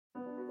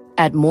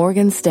At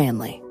Morgan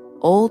Stanley,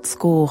 old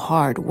school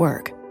hard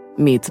work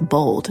meets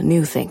bold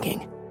new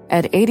thinking.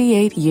 At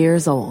 88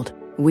 years old,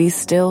 we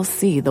still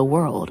see the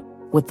world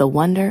with the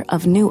wonder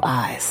of new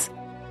eyes,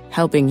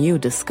 helping you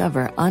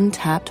discover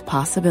untapped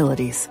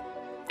possibilities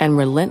and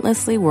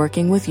relentlessly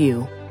working with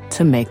you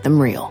to make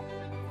them real.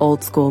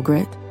 Old school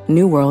grit,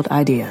 new world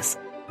ideas.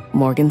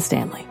 Morgan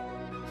Stanley.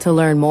 To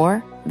learn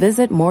more,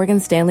 visit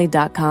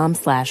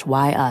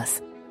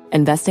morganstanley.com/whyus.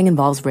 Investing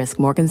involves risk.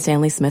 Morgan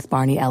Stanley Smith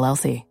Barney,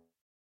 LLC.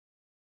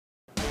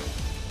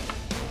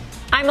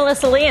 I'm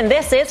Melissa Lee, and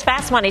this is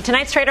Fast Money.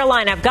 Tonight's trader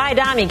lineup: Guy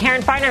Adami,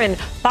 Karen Feinerman,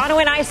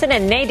 Bonawyn Eisen,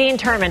 and Nadine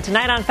Turman.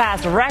 Tonight on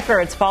Fast,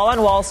 records fall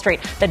on Wall Street.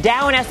 The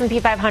Dow and S&P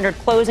 500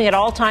 closing at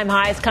all-time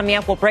highs. Coming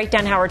up, we'll break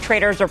down how our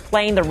traders are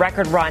playing the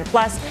record run.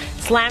 Plus,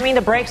 slamming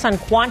the brakes on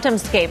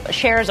QuantumScape.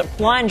 Shares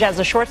plunge as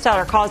the short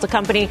seller calls the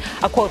company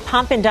a, quote,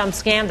 pump-and-dump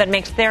scam that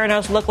makes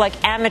Theranos look like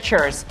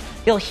amateurs.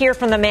 You'll hear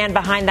from the man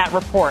behind that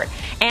report.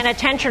 And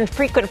attention,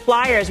 frequent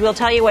flyers. We'll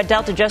tell you what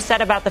Delta just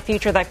said about the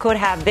future that could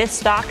have this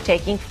stock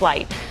taking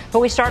flight. But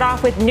we start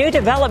off with new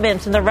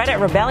developments in the Reddit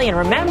rebellion.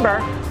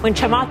 Remember when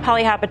Chamath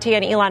Palihapitiya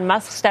and Elon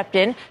Musk stepped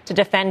in to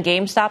defend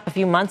GameStop a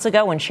few months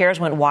ago when shares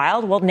went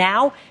wild? Well,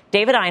 now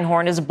David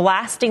Einhorn is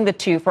blasting the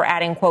two for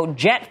adding, quote,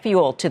 jet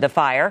fuel to the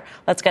fire.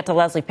 Let's get to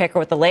Leslie Picker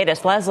with the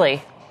latest.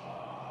 Leslie.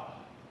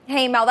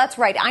 Hey, Mel, that's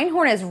right.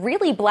 Einhorn is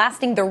really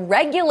blasting the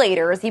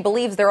regulators. He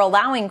believes they're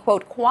allowing,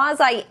 quote,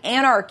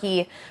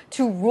 quasi-anarchy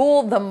to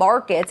rule the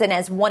markets. And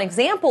as one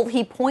example,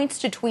 he points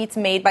to tweets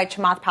made by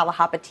Chamath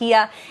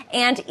Palihapitiya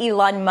and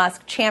Elon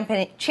Musk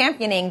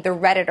championing the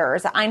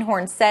Redditors.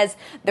 Einhorn says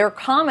their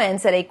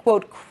comments at a,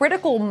 quote,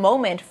 critical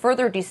moment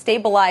further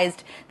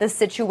destabilized the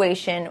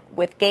situation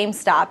with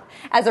GameStop.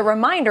 As a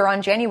reminder,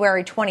 on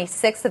January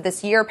 26th of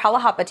this year,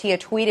 Palihapitiya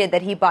tweeted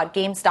that he bought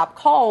GameStop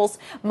calls.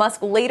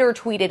 Musk later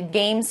tweeted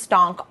GameStonk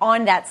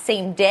on that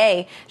same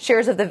day.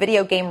 Shares of the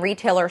video game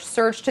retailer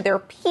surged to their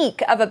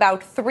peak of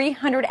about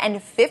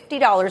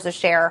 $350 a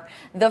share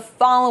the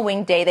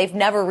following day. They've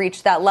never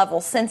reached that level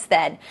since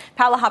then.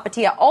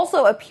 Palihapitiya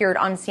also appeared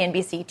on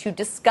CNBC to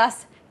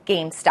discuss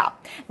GameStop.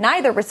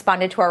 Neither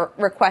responded to our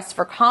request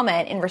for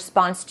comment in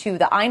response to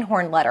the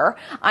Einhorn letter.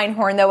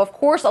 Einhorn, though, of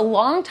course, a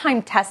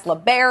longtime Tesla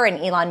bear and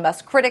Elon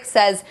Musk critic,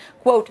 says,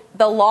 quote,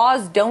 the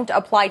laws don't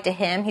apply to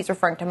him. He's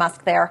referring to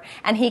Musk there,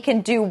 and he can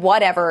do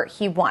whatever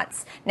he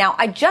wants. Now,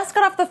 I just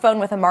got off the phone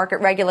with a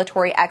market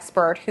regulatory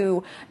expert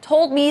who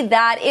told me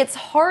that it's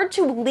hard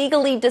to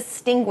legally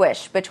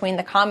distinguish between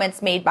the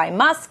comments made by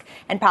Musk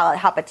and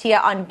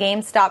Palihapitiya on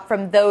GameStop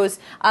from those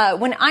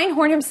when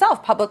Einhorn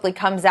himself publicly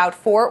comes out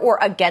for or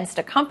against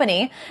a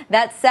company.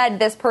 That said,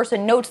 this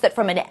person notes that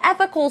from an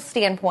ethical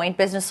standpoint,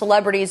 business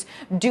celebrities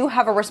do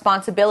have a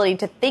responsibility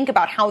to think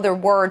about how their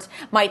words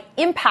might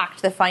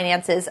impact the finances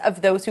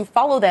of those who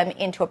follow them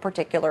into a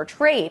particular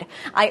trade.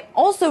 I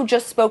also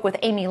just spoke with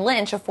Amy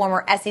Lynch, a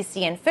former SEC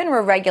and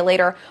FINRA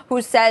regulator,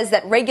 who says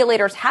that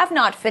regulators have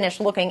not finished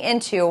looking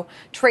into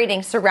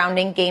trading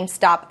surrounding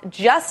GameStop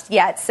just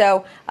yet.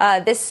 So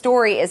this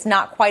story is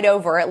not quite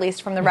over, at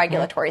least from the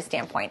regulatory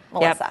standpoint.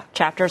 Melissa. Yep.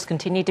 Chapters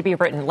continue to be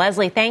written.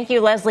 Leslie, thank you,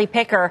 Leslie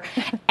Picker.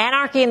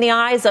 Anarchy in the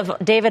eyes of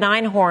David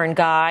Einhorn,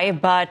 Guy,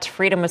 but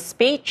freedom of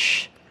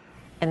speech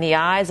in the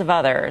eyes of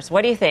others.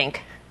 What do you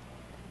think?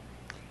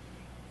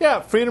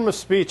 Yeah, freedom of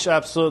speech,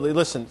 absolutely.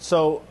 Listen,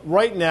 so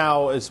right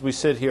now, as we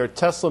sit here,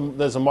 Tesla,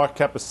 there's a market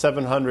cap of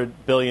 $700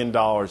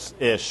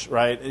 billion-ish,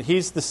 right?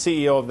 He's the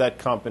CEO of that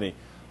company.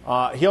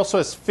 He also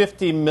has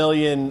 50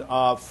 million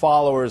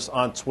followers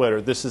on Twitter.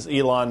 This is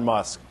Elon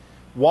Musk.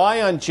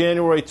 Why on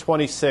January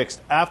 26th,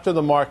 after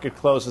the market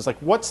closes, like,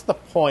 what's the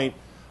point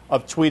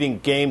of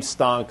tweeting game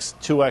stonks,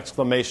 2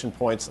 exclamation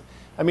points?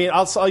 I mean,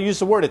 I'll use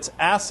the word, it's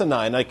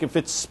asinine. Like, if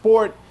it's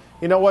sport,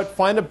 you know what?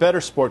 Find a better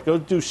sport. Go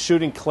do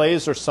shooting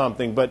clays or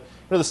something. But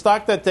the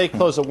stock that day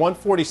closed at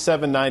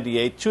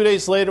 147.98. 2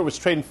 days later, it was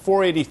trading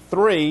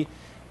 483,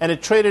 and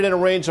it traded in a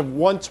range of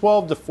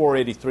 112 to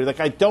 483.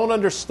 Like, I don't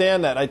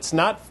understand that. It's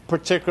not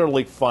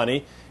particularly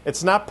funny.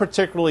 It's not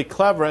particularly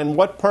clever. And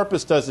what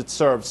purpose does it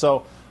serve?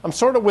 So I'm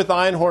sort of with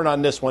Einhorn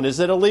on this one. Is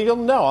it illegal?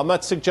 No, I'm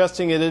not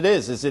suggesting it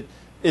is.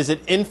 Is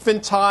it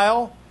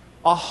infantile?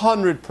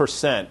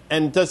 100%.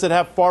 And does it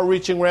have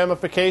far-reaching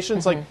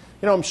ramifications? Like,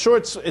 I'm sure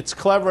it's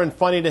clever and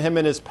funny to him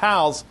and his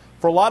pals.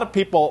 For a lot of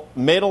people,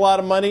 made a lot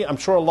of money. I'm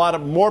sure a lot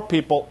of more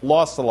people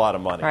lost a lot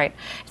of money. Right.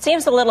 It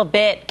seems a little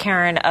bit,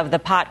 Karen, of the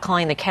pot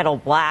calling the kettle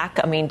black.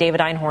 I mean,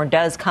 David Einhorn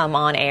does come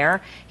on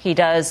air. He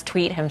does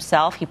tweet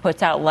himself. He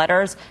puts out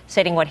letters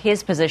stating what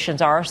his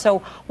positions are. So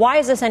why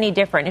is this any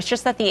different? It's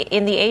just that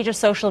in the age of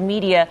social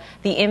media,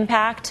 the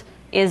impact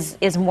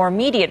is more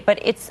immediate.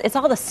 But it's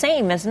all the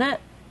same, isn't it?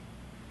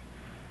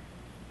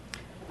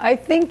 I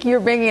think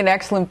you're bringing an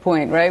excellent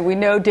point, right? We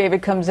know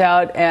David comes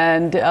out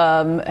and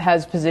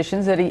has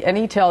positions and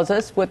he tells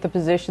us what the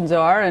positions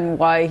are and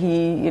why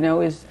he,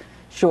 is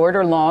short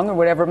or long or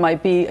whatever it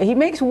might be. He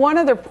makes one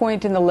other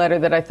point in the letter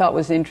that I thought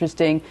was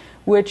interesting,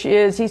 which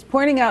is he's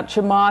pointing out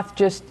Chamath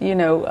just,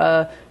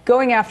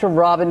 going after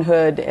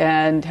Robinhood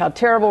and how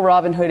terrible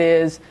Robinhood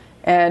is,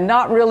 and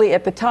not really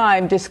at the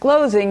time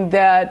disclosing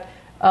that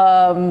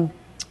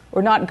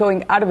or not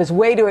going out of his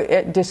way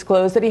to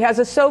disclose that he has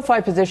a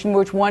SoFi position,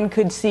 which one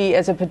could see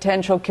as a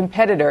potential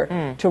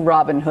competitor to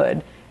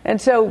Robinhood. And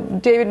so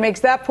David makes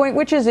that point,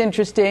 which is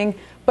interesting.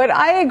 But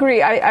I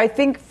agree. I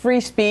think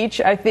free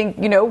speech, I think,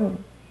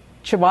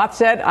 Chamath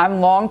said, I'm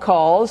long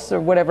calls, or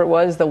whatever it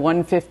was, the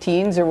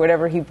 115s or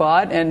whatever he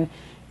bought, and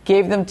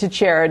gave them to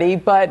charity.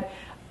 But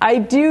I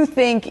do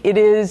think it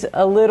is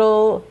a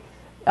little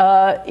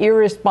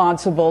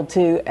irresponsible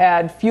to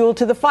add fuel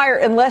to the fire,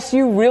 unless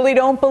you really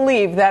don't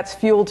believe that's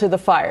fuel to the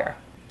fire.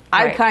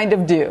 Right. I kind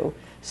of do.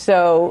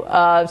 So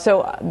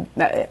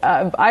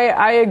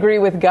I agree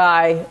with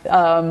Guy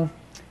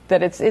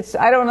that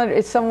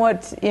it's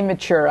somewhat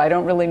immature. I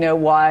don't really know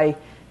why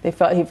he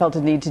felt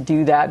a need to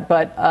do that,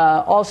 but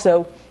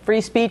also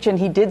free speech, and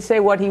he did say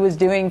what he was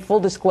doing, full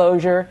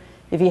disclosure.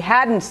 If he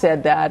hadn't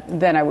said that,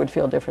 then I would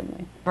feel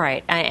differently.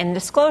 Right, and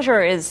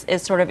disclosure is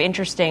sort of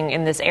interesting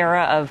in this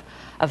era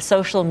of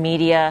social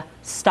media,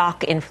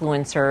 stock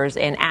influencers,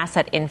 and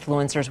asset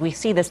influencers. We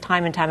see this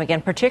time and time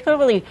again,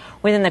 particularly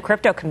within the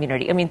crypto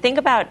community. I mean, think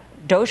about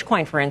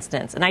Dogecoin, for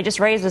instance. And I just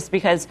raise this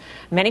because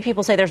many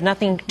people say there's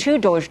nothing to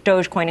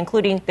Dogecoin,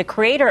 including the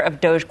creator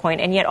of Dogecoin.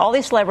 And yet all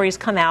these celebrities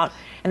come out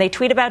and they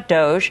tweet about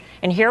Doge.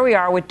 And here we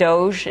are with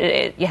Doge.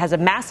 It has a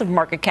massive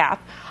market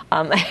cap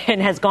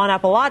and has gone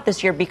up a lot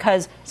this year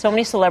because so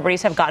many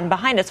celebrities have gotten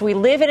behind it. So we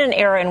live in an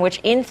era in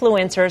which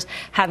influencers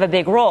have a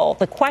big role.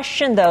 The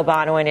question, though,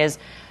 Bonawyn, is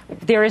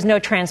there is no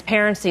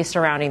transparency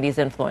surrounding these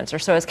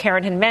influencers. So as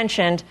Karen had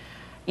mentioned,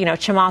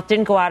 Chamath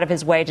didn't go out of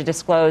his way to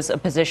disclose a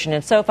position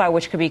in SoFi,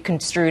 which could be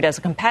construed as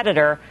a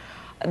competitor.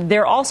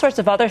 There are all sorts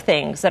of other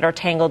things that are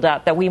tangled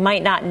up that we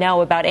might not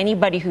know about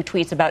anybody who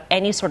tweets about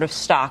any sort of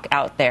stock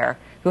out there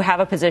who have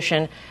a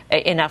position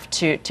enough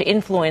to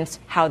influence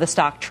how the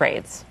stock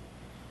trades.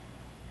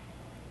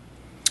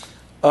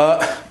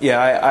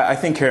 I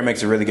think Karen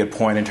makes a really good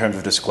point in terms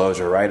of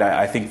disclosure, right?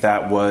 I think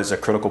that was a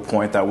critical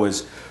point that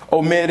was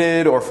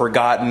omitted or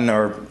forgotten,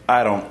 or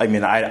I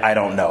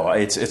don't know.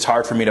 It's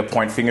hard for me to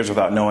point fingers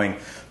without knowing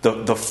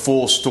the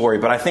full story,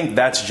 but I think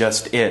that's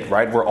just it,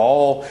 right? We're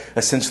all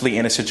essentially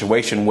in a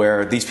situation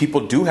where these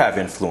people do have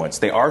influence.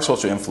 They are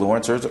social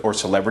influencers or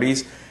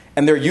celebrities,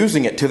 and they're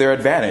using it to their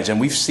advantage. And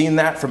we've seen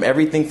that from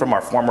everything from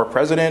our former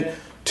president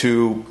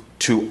to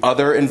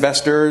other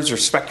investors or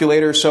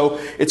speculators. So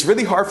it's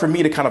really hard for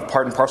me to kind of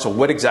part and parcel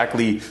what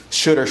exactly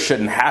should or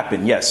shouldn't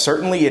happen. Yes,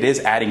 certainly it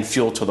is adding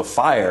fuel to the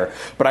fire,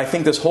 but I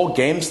think this whole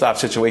GameStop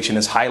situation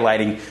is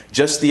highlighting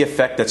just the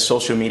effect that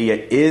social media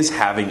is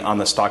having on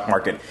the stock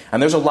market.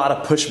 And there's a lot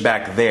of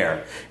pushback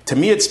there. To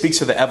me, it speaks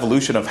to the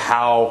evolution of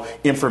how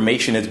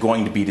information is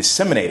going to be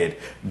disseminated.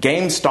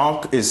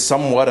 GameStop is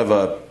somewhat of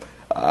a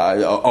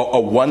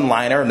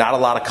one-liner, not a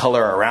lot of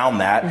color around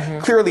that. Mm-hmm.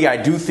 Clearly, I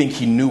do think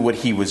he knew what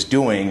he was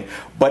doing.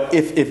 But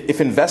if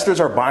investors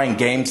are buying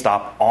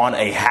GameStop on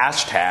a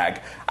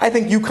hashtag, I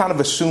think you kind of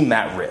assume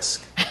that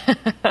risk.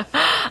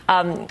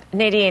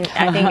 Nadine,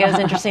 I think it was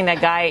interesting that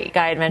Guy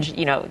had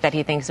mentioned, that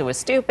he thinks it was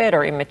stupid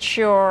or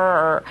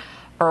immature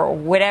or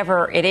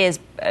whatever it is.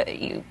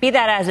 Be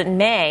that as it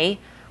may,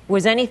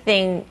 was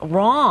anything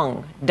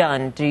wrong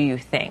done, do you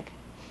think?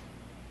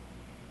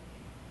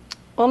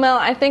 Well, Mel,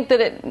 I think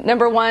that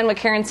number one, what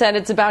Karen said,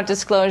 it's about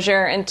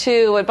disclosure. And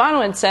two, what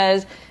Bonawyn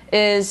says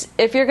is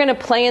if you're going to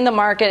play in the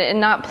market and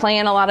not play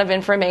in a lot of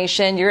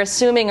information, you're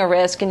assuming a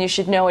risk and you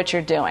should know what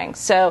you're doing.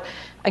 So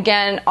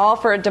again, all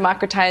for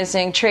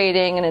democratizing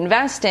trading and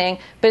investing,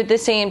 but at the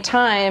same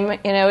time,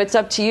 it's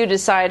up to you to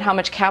decide how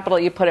much capital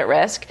you put at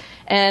risk.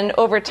 And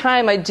over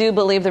time, I do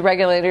believe the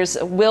regulators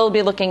will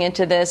be looking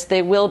into this.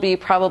 They will be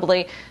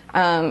probably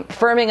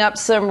firming up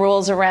some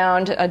rules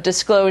around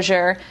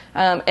disclosure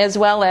as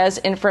well as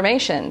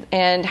information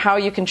and how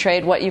you can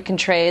trade, what you can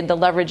trade, the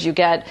leverage you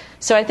get.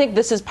 So I think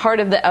this is part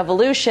of the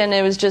evolution.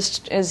 It was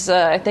just, as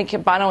I think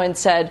Bonawyn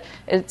said,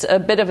 it's a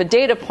bit of a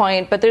data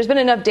point, but there's been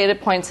enough data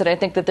points that I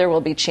think that there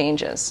will be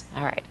changes.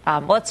 All right.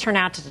 Let's turn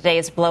now to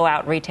today's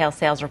blowout retail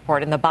sales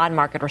report and the bond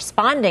market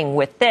responding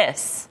with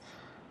this.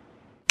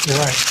 You're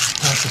right.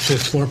 That's a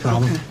fifth floor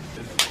problem.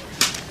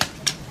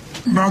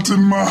 Not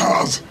in my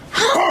house.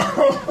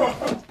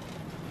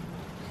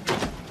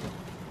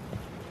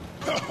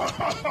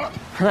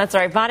 That's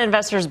right. Bond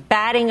investors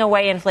batting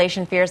away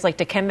inflation fears like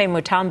Dikembe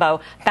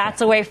Mutombo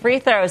bats away free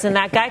throws in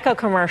that Geico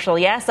commercial.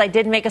 Yes, I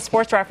did make a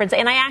sports reference,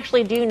 and I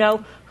actually do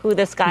know who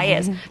this guy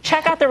is.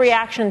 Check out the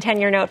reaction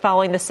 10-year note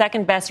following the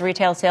second best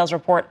retail sales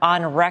report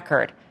on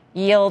record.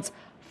 Yields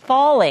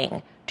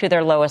falling to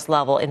their lowest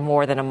level in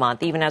more than a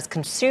month, even as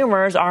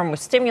consumers armed with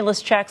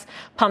stimulus checks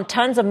pump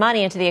tons of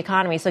money into the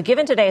economy. So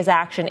given today's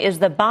action, is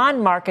the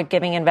bond market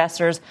giving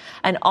investors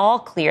an all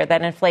clear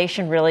that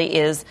inflation really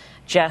is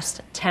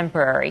just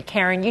temporary?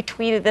 Karen, you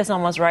tweeted this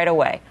almost right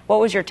away. What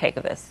was your take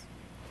of this?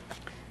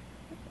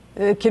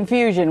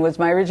 Confusion was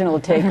my original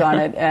take on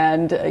it.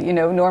 And,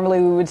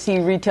 normally we would see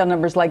retail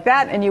numbers like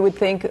that and you would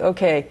think,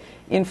 okay,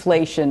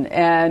 inflation.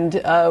 And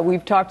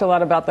we've talked a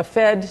lot about the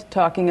Fed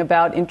talking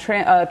about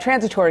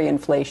transitory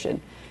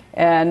inflation.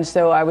 And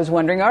so I was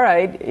wondering, all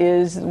right,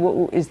 is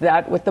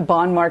that what the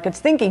bond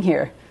market's thinking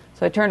here?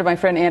 So I turned to my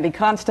friend Andy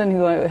Constant,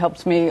 who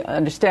helps me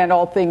understand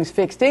all things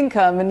fixed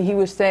income, and he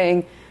was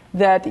saying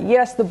that,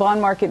 yes, the bond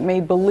market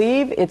may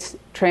believe it's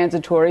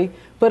transitory,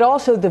 but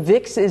also the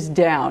VIX is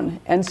down.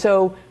 And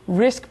so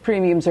risk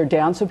premiums are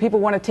down, so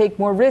people want to take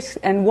more risks.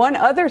 And one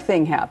other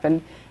thing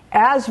happened.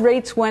 As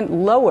rates went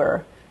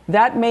lower,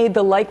 that made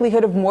the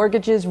likelihood of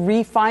mortgages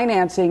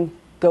refinancing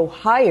go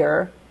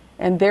higher.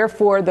 And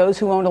therefore, those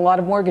who owned a lot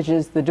of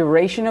mortgages, the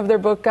duration of their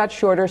book got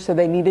shorter, so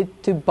they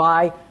needed to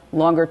buy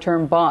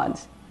longer-term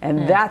bonds.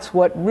 And that's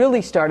what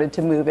really started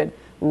to move it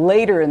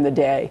later in the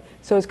day.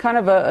 So it's kind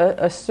of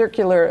a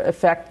circular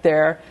effect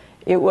there.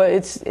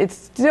 It's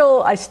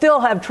still, I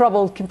still have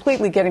trouble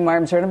completely getting my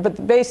arms around it, but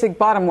the basic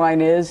bottom line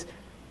is,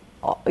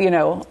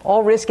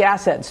 all risk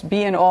assets,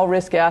 be in all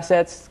risk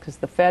assets, because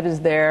the Fed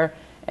is there.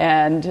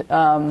 And,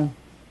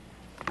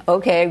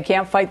 okay, we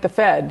can't fight the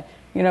Fed.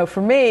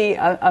 For me,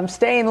 I'm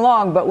staying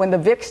long, but when the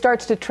VIX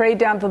starts to trade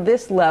down to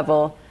this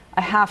level,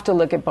 I have to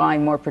look at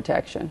buying more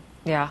protection.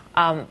 Yeah.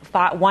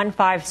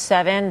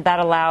 157, that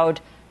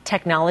allowed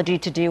technology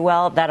to do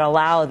well, that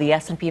allowed the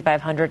S&P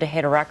 500 to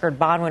hit a record.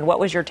 Bonwin,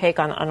 what was your take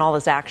on all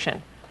this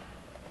action?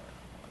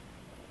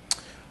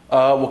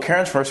 Well,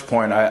 Karen's first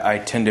point, I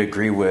tend to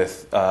agree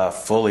with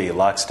fully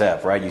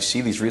lockstep, right? You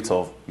see these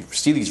retail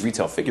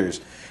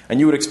figures, and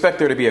you would expect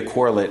there to be a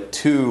correlate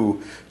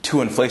to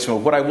inflation.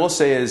 But what I will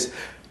say is,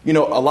 a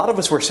lot of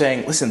us were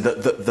saying, listen,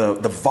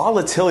 the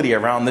volatility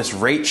around this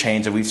rate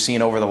change that we've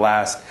seen over the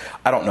last,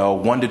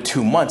 1 to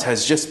 2 months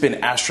has just been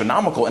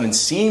astronomical, and it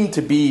seemed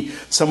to be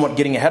somewhat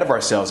getting ahead of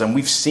ourselves. And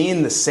we've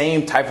seen the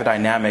same type of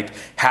dynamic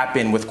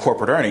happen with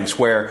corporate earnings,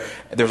 where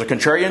there's a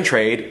contrarian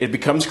trade, it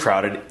becomes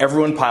crowded,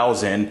 everyone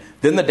piles in,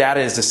 then the data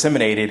is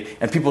disseminated,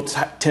 and people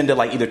tend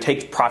to either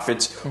take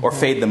profits or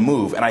fade the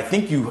move. And I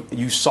think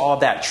you saw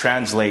that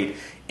translate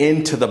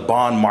into the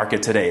bond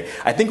market today.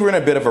 I think we're in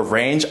a bit of a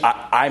range.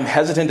 I'm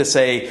hesitant to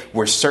say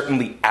we're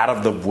certainly out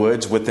of the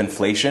woods with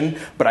inflation,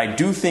 but I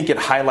do think it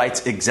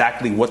highlights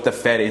exactly what the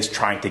Fed is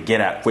trying to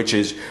get at, which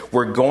is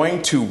we're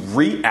going to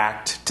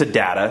react to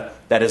data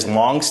that is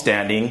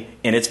long-standing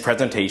in its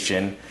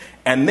presentation.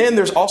 And then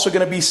there's also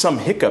going to be some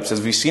hiccups,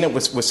 as we've seen it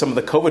with some of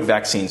the COVID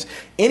vaccines.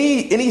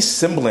 Any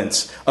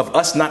semblance of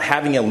us not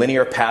having a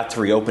linear path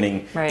to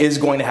reopening is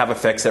going to have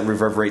effects that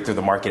reverberate through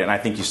the market, and I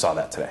think you saw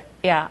that today.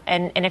 Yeah,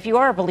 and if you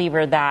are a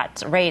believer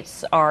that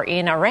rates are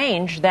in a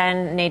range,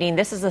 then, Nadine,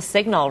 this is a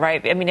signal,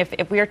 right? I mean,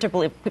 if we are to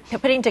believe,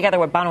 putting together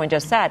what Bonwin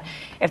just said,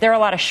 if there are a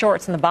lot of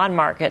shorts in the bond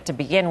market to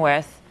begin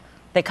with,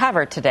 they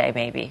covered today,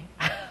 maybe.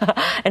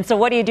 And so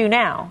what do you do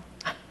now?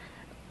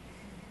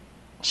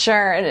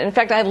 Sure. In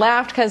fact, I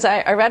laughed because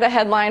I read a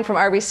headline from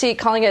RBC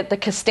calling it the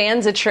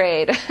Costanza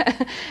trade.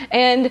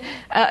 And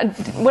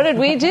what did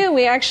we do?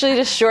 We actually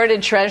just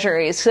shorted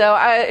treasuries. So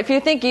if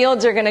you think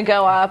yields are going to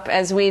go up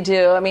as we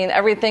do,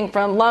 everything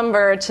from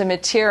lumber to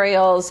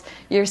materials,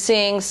 you're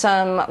seeing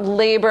some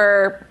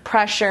labor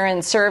pressure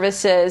in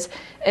services.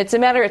 It's a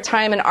matter of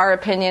time, in our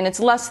opinion. It's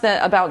less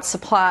about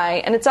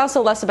supply, and it's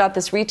also less about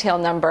this retail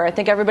number. I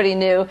think everybody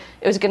knew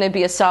it was going to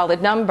be a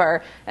solid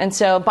number. And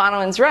so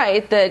Bonwin's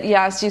right that,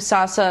 yes, you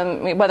saw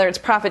some, whether it's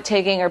profit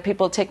taking or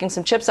people taking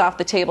some chips off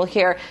the table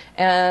here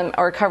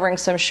or covering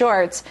some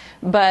shorts.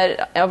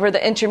 But over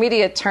the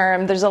intermediate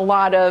term, there's a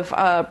lot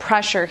of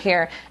pressure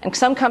here. And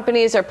some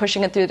companies are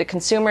pushing it through to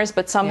consumers,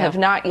 but some have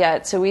not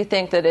yet. So we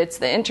think that it's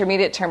the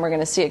intermediate term we're going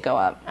to see it go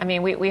up.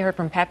 We heard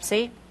from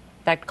Pepsi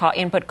that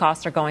input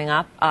costs are going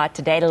up.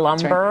 Today,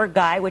 lumber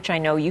guy, which I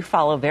know you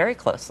follow very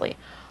closely,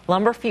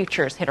 lumber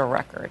futures hit a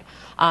record.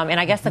 And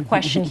I guess the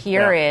question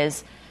here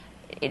is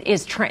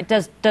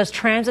does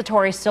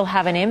transitory still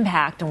have an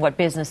impact on what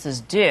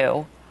businesses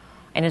do?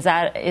 And is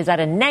that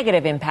a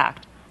negative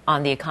impact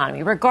on the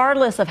economy,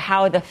 regardless of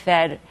how the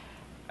Fed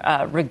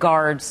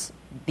regards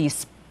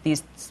these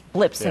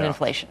blips in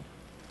inflation?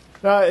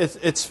 No,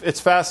 it's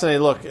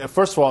fascinating. Look,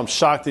 first of all, I'm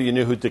shocked that you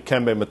knew who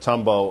Dikembe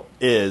Mutombo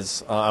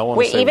is. I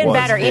want to say even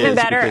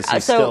better.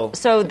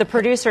 So the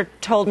producer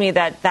told me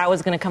that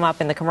was going to come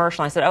up in the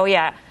commercial. I said, "Oh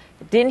yeah,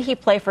 didn't he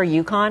play for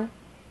UConn?"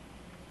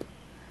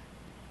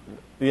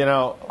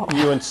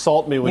 You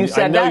insult me when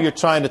I know you're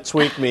trying to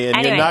tweak me, and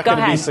anyway, you're not going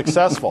to be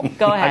successful.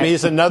 Go ahead.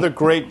 He's another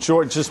great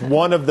just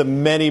one of the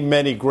many,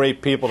 many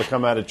great people to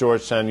come out of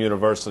Georgetown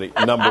University,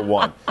 number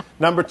one.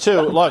 Number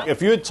two, look,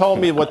 if you had told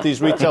me what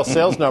these retail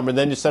sales numbers, and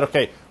then you said,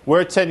 okay,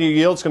 where 10-year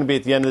yield's going to be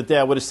at the end of the day,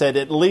 I would have said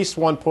at least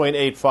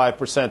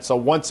 1.85%. So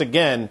once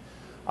again,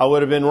 I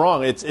would have been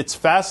wrong. It's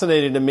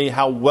fascinating to me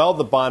how well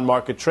the bond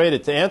market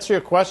traded. To answer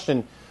your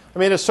question,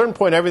 at a certain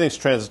point, everything's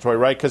transitory,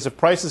 right? Because if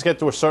prices get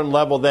to a certain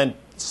level, then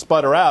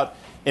sputter out,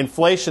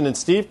 inflation, and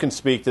Steve can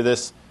speak to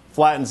this,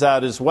 flattens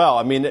out as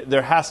well.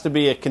 There has to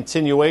be a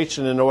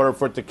continuation in order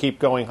for it to keep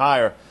going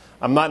higher.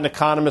 I'm not an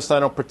economist. I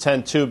don't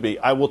pretend to be.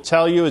 I will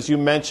tell you, as you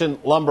mentioned,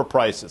 lumber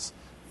prices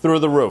through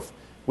the roof.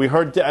 We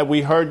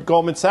heard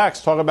Goldman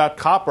Sachs talk about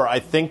copper, I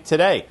think,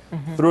 today,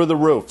 through the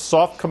roof.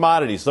 Soft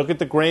commodities, look at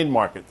the grain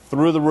market,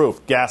 through the roof.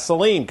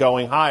 Gasoline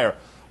going higher.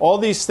 All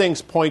these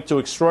things point to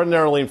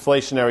extraordinarily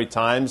inflationary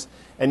times,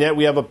 and yet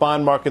we have a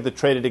bond market that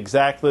traded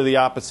exactly the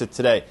opposite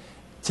today.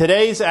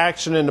 Today's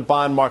action in the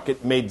bond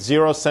market made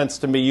zero sense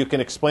to me. You can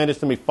explain it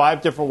to me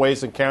 5 different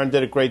ways, and Karen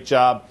did a great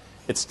job.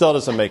 It still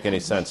doesn't make any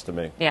sense to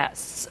me.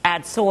 Yes.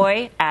 Add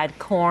soy, add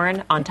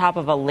corn on top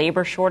of a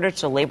labor shortage,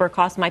 so labor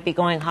costs might be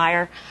going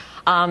higher.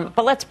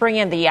 But let's bring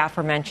in the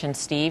aforementioned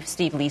Steve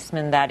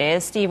Leisman, that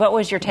is. Steve, what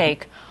was your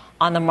take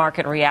on the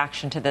market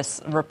reaction to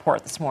this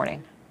report this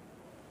morning?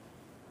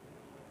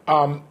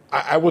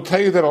 I will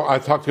tell you that I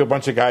talked to a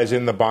bunch of guys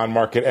in the bond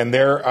market, and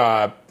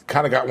they're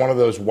kind of got one of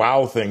those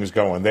wow things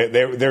going.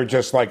 They're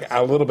just like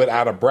a little bit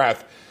out of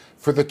breath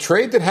for the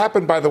trade that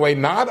happened, by the way,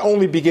 not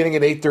only beginning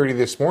at 8:30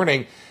 this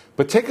morning,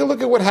 but take a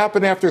look at what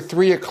happened after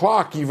 3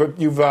 o'clock.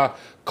 You've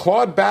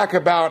clawed back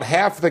about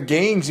half the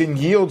gains in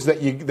yields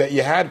that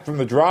you had from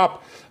the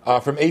drop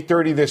from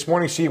 8:30 this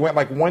morning. So you went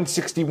like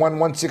 161,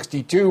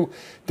 162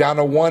 down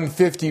to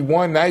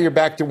 151. Now you're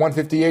back to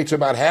 158. So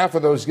about half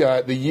of those,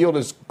 the yield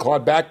is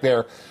clawed back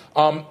there.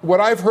 What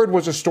I've heard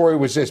was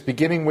this,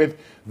 beginning with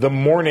the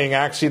morning,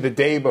 actually the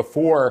day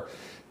before.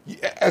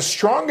 As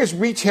strong as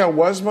retail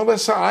was,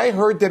 Melissa, I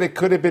heard that it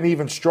could have been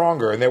even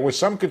stronger. And there was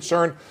some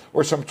concern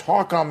or some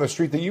talk on the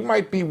street that you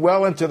might be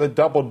well into the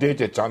double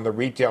digits on the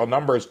retail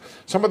numbers.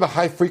 Some of the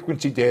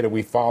high-frequency data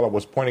we follow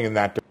was pointing in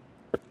that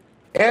direction.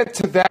 Add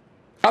to that,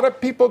 a lot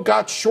of people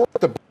got short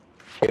the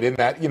market in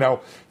that,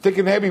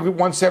 thinking maybe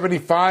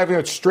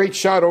 175, straight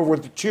shot over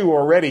the 2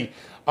 already.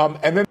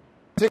 And then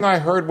the thing I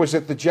heard was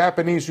that the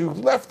Japanese who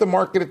left the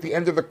market at the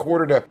end of the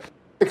quarter to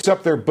fix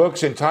up their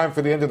books in time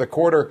for the end of the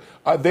quarter,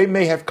 they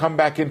may have come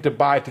back in to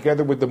buy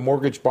together with the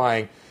mortgage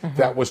buying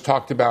that was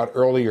talked about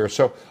earlier.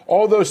 So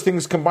all those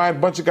things combined, a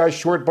bunch of guys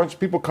short, a bunch of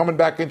people coming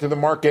back into the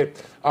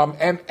market.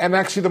 And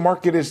actually the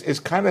market is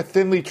kind of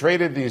thinly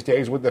traded these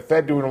days with the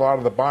Fed doing a lot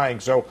of the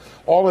buying. So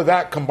all of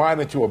that combined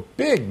into a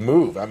big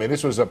move. I mean,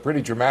 this was a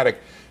pretty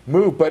dramatic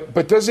move.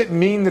 But does it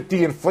mean that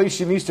the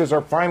inflationistas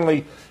are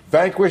finally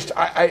vanquished?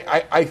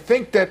 I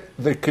think that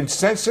the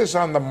consensus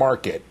on the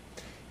market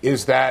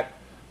is that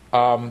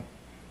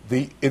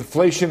the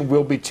inflation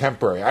will be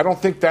temporary. I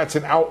don't think that's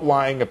an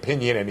outlying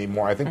opinion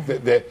anymore. I think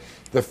that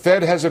the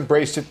Fed has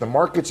embraced it, the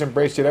market's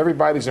embraced it,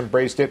 everybody's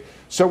embraced it.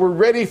 So we're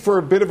ready for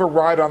a bit of a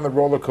ride on the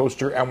roller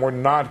coaster, and we're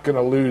not going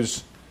to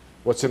lose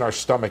what's in our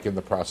stomach in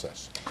the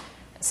process.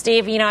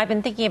 Steve, I've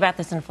been thinking about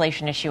this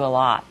inflation issue a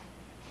lot,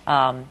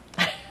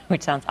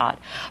 which sounds odd.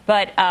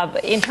 But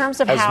in terms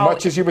of as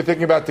much as you were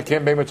thinking about the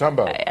Dikembe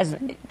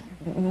Mutombo.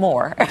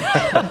 More.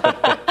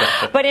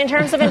 But in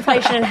terms of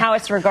inflation and how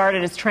it's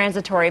regarded as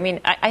transitory, I mean,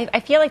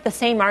 I feel like the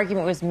same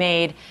argument was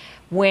made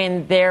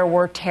when there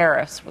were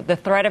tariffs. The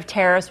threat of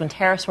tariffs, when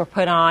tariffs were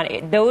put on,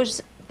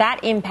 that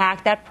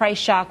impact, that price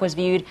shock was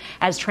viewed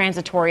as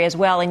transitory as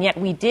well. And yet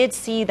we did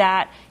see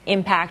that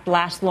impact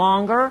last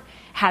longer,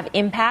 have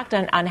impact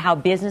on how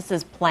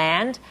businesses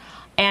planned.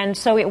 And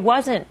so it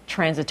wasn't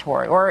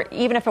transitory, or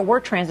even if it were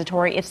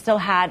transitory, it still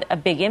had a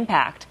big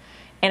impact.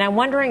 And I'm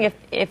wondering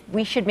if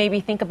we should maybe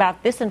think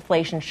about this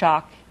inflation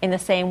shock in the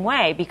same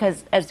way,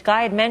 because as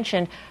Guy had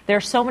mentioned, there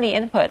are so many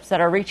inputs that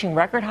are reaching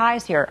record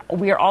highs here.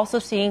 We are also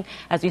seeing,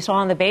 as we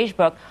saw in the Beige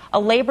Book, a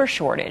labor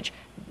shortage.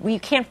 We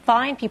can't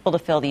find people to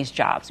fill these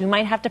jobs. We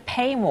might have to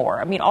pay more.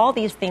 I mean, all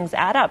these things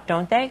add up,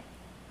 don't they?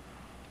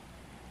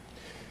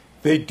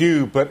 They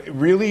do. But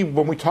really,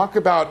 when we talk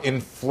about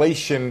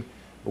inflation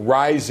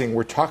rising,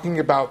 we're talking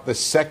about the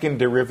second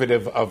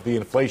derivative of the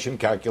inflation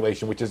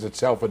calculation, which is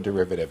itself a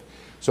derivative.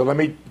 So let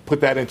me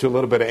put that into a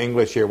little bit of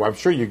English here. Well, I'm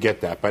sure you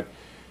get that. But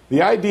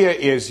the idea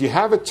is you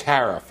have a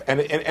tariff, and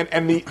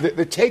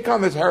the take on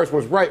the tariffs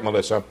was right,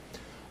 Melissa,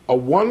 a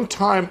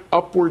one-time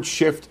upward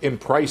shift in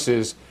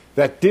prices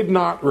that did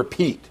not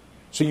repeat.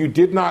 So you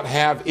did not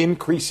have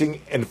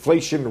increasing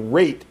inflation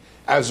rate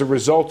as a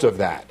result of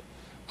that.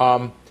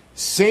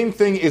 Same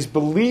thing is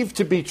believed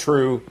to be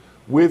true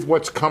with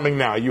what's coming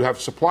now. You have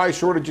supply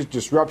shortages,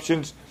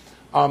 disruptions.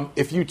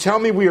 If you tell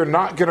me we are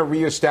not going to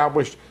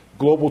reestablish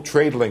global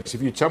trade links,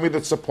 if you tell me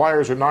that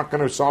suppliers are not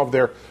going to solve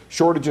their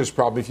shortages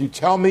problem, if you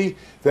tell me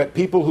that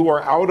people who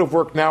are out of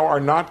work now are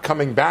not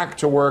coming back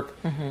to work,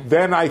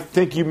 then I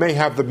think you may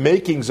have the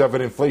makings of a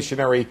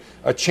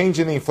change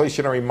in the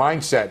inflationary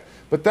mindset.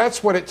 But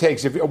that's what it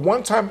takes. If a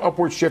one-time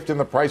upward shift in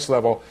the price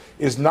level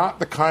is not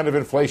the kind of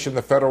inflation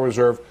the Federal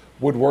Reserve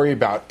would worry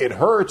about. It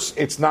hurts.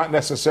 It's not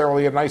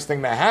necessarily a nice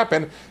thing to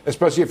happen,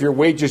 especially if your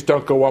wages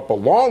don't go up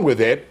along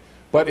with it.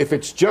 But if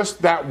it's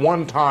just that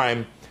one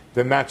time,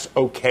 then that's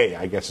okay,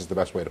 I guess is the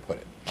best way to put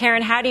it.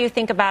 Karen, how do you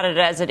think about it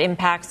as it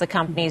impacts the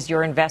companies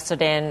you're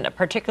invested in,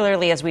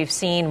 particularly as we've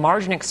seen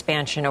margin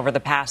expansion over the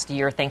past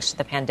year thanks to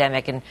the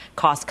pandemic and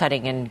cost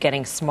cutting and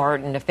getting smart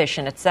and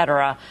efficient, et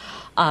cetera?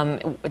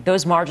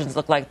 Those margins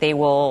look like they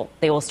will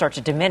start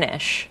to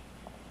diminish.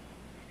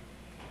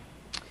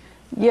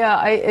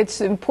 Yeah, it's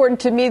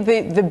important to me.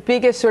 The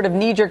biggest sort of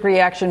knee-jerk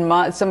reaction,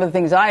 some of the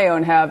things I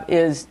own have,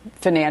 is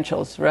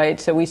financials, right?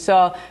 So we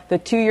saw the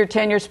 2-year,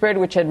 10-year spread,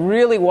 which had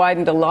really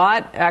widened a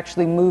lot,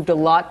 actually moved a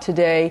lot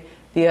today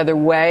the other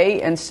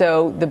way. And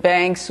so the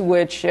banks,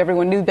 which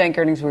everyone knew bank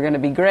earnings were going to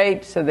be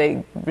great, so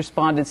they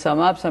responded some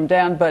up, some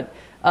down. But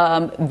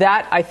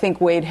That, I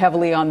think, weighed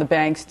heavily on the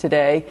banks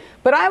today.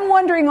 But I'm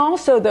wondering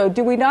also, though,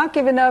 do we not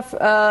give enough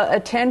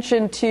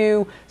attention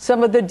to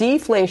some of the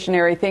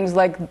deflationary things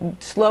like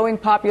slowing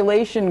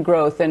population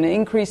growth and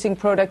increasing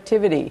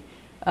productivity?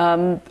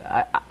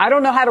 I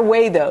don't know how to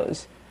weigh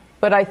those.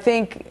 But I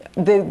think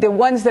the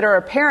ones that are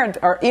apparent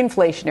are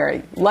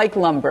inflationary, like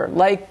lumber,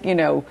 like,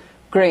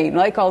 grain,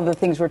 like all the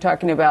things we're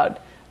talking about.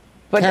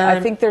 But Karen, I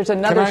think there's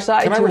another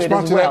side to it as well. Can I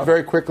respond to that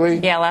very quickly?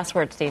 Yeah, last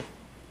word, Steve.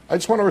 I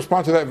just want to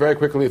respond to that very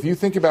quickly. If you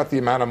think about the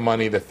amount of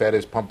money the Fed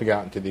is pumping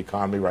out into the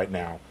economy right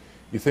now,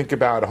 you think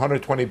about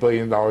 $120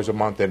 billion a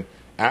month in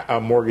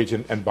mortgage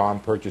and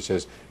bond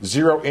purchases,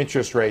 zero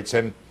interest rates,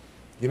 and,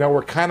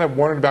 we're kind of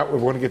worried about we're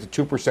going to get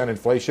to 2%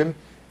 inflation.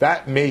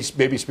 That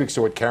maybe speaks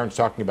to what Karen's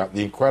talking about,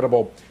 the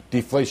incredible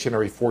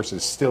deflationary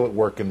forces still at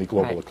work in the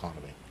global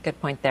economy. Good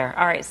point there.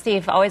 All right,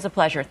 Steve, always a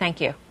pleasure. Thank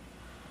you.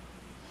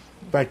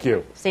 Thank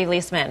you. Steve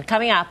Leisman.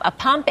 Coming up, a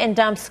pump and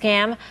dump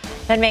scam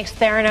that makes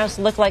Theranos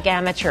look like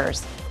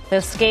amateurs.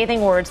 The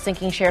scathing words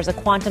sinking shares of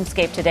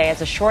QuantumScape today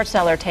as a short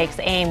seller takes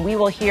aim. We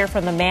will hear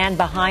from the man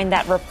behind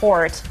that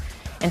report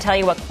and tell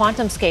you what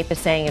QuantumScape is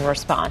saying in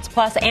response.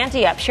 Plus,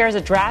 Ante-Up shares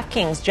of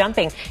DraftKings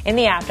jumping in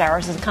the after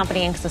hours as the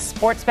company inks a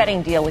sports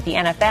betting deal with the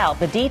NFL.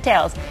 The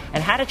details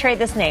and how to trade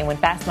this name when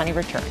Fast Money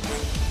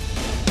returns.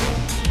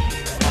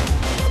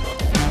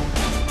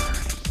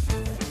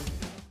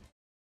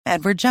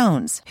 Edward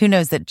Jones, who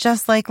knows that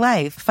just like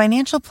life,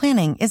 financial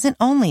planning isn't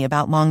only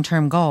about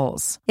long-term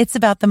goals. It's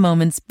about the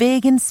moments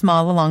big and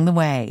small along the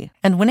way.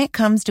 And when it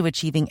comes to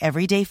achieving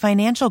everyday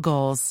financial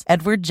goals,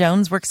 Edward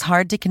Jones works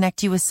hard to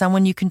connect you with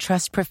someone you can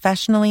trust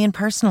professionally and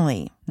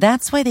personally.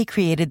 That's why they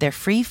created their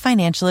free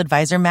financial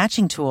advisor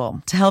matching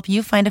tool to help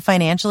you find a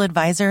financial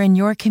advisor in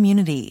your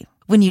community.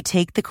 When you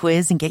take the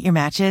quiz and get your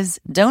matches,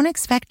 don't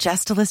expect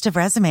just a list of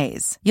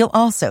resumes. You'll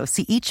also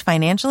see each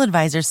financial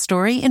advisor's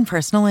story and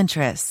personal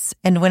interests.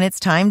 And when it's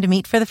time to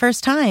meet for the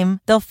first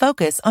time, they'll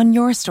focus on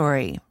your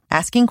story,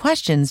 asking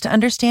questions to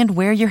understand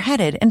where you're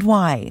headed and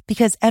why.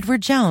 Because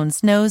Edward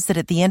Jones knows that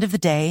at the end of the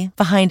day,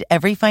 behind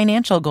every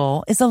financial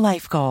goal is a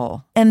life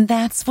goal. And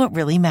that's what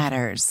really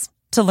matters.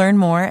 To learn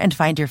more and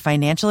find your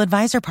financial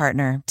advisor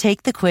partner,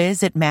 take the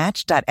quiz at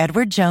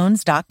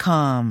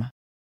match.edwardjones.com.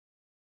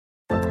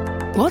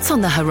 What's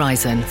on the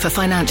horizon for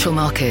financial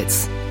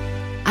markets?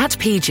 At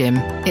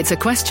PGIM, it's a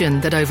question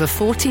that over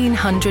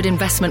 1,400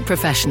 investment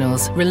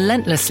professionals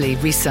relentlessly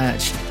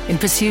research in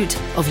pursuit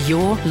of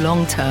your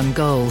long-term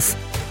goals.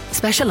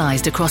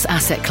 Specialized across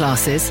asset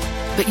classes,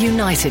 but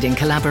united in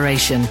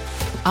collaboration,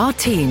 our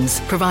teams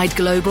provide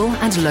global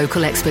and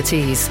local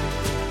expertise.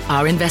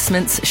 Our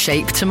investments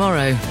shape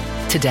tomorrow,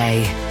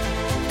 today.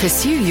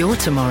 Pursue your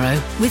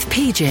tomorrow with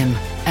PGIM,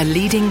 a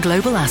leading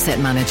global asset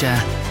manager.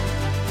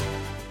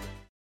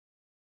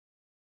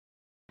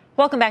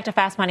 Welcome back to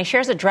Fast Money.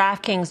 Shares of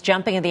DraftKings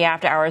jumping in the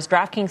after hours.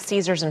 DraftKings,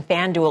 Caesars, and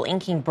FanDuel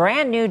inking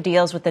brand new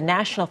deals with the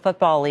National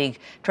Football League.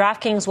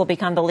 DraftKings will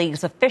become the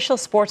league's official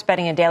sports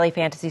betting and daily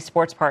fantasy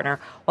sports partner,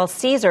 while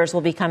Caesars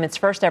will become its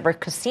first ever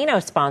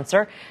casino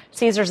sponsor.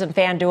 Caesars and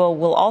FanDuel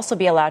will also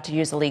be allowed to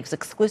use the league's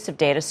exclusive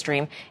data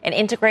stream and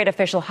integrate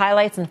official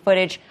highlights and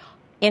footage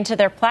into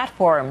their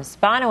platforms.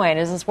 Bonawyn,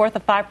 is this worth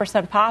a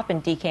 5% pop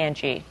in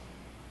DKNG?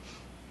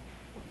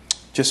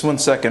 Just 1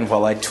 second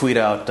while I tweet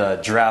out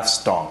draft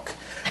stonk.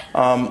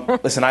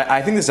 Listen,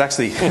 I think this is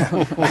actually,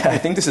 I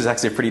think this is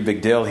actually a pretty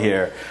big deal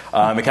here.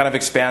 It kind of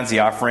expands the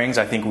offerings.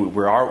 I think we've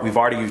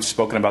already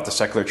spoken about the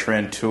secular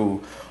trend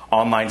to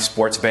online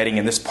sports betting,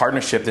 and this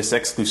partnership, this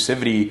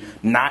exclusivity,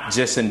 not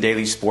just in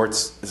daily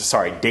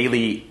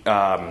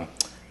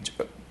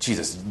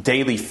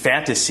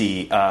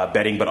fantasy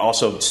betting, but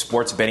also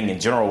sports betting in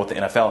general with the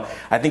NFL,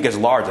 I think is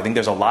large. I think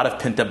there's a lot of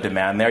pent-up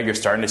demand there. You're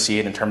starting to see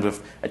it in terms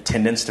of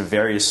attendance to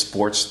various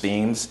sports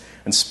themes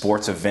and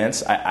sports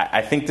events.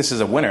 I think this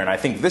is a winner, and I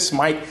think this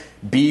might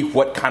be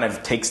what kind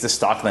of takes the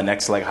stock in the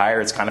next leg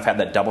higher. It's kind of had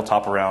that double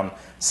top around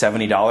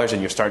 $70,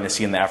 and you're starting to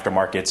see in the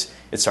aftermarkets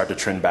it start to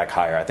trend back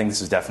higher. I think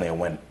this is definitely a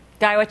win.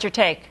 Guy, what's your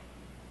take?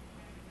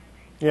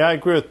 Yeah, I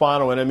agree with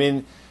Bonawyn. I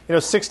mean,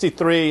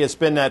 63 has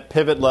been that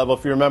pivot level.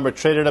 If you remember,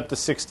 traded up to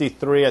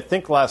 63. I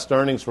think last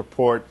earnings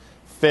report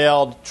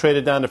failed,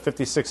 traded down to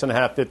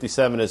 56.5,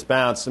 57 has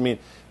bounced. I mean,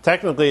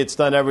 technically it's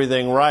done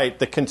everything right.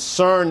 The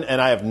concern, and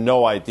I have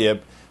no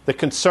idea, the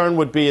concern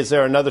would be, is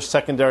there another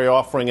secondary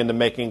offering in the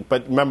making?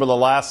 But remember the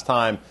last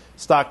time,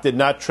 stock did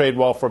not trade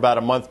well for about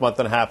a month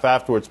and a half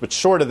afterwards. But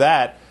short of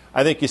that,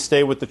 I think you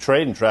stay with the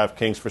trade in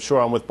DraftKings for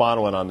sure. I'm with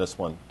Bonawyn on this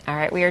one. All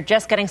right, we are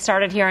just getting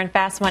started here on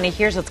Fast Money.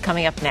 Here's what's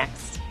coming up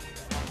next.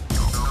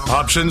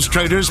 Options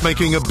traders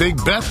making a big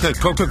bet that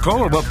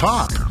Coca-Cola will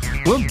pop.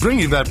 We'll bring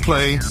you that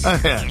play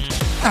ahead.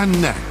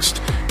 And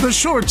next, the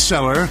short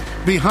seller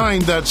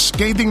behind that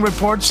scathing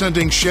report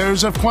sending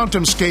shares of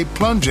QuantumScape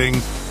plunging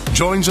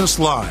joins us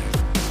live.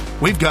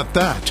 We've got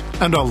that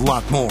and a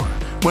lot more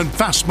when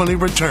Fast Money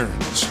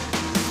returns.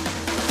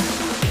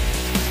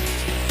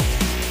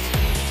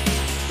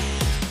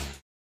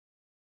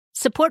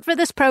 Support for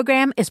this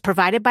program is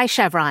provided by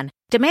Chevron.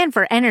 Demand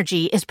for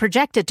energy is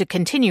projected to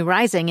continue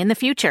rising in the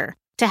future.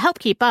 To help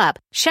keep up,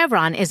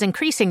 Chevron is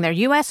increasing their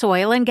U.S.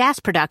 oil and gas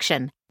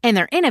production, and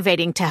they're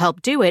innovating to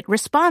help do it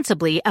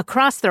responsibly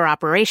across their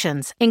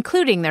operations,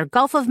 including their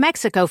Gulf of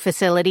Mexico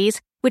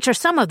facilities, which are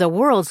some of the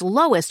world's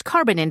lowest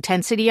carbon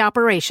intensity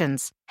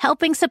operations,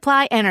 helping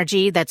supply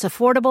energy that's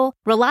affordable,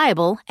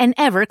 reliable, and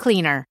ever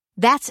cleaner.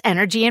 That's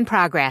energy in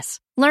progress.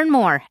 Learn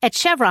more at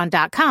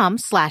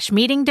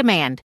chevron.com/meeting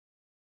demand.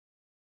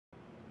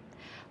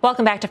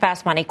 Welcome back to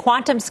Fast Money.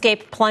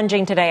 QuantumScape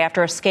plunging today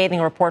after a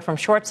scathing report from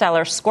short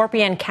seller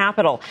Scorpion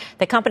Capital,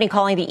 the company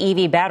calling the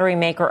EV battery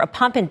maker a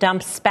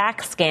pump-and-dump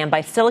SPAC scam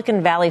by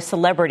Silicon Valley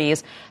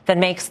celebrities that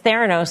makes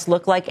Theranos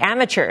look like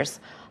amateurs.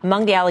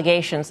 Among the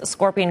allegations,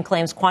 Scorpion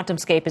claims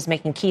QuantumScape is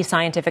making key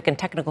scientific and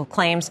technical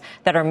claims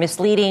that are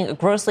misleading,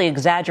 grossly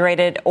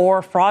exaggerated,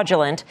 or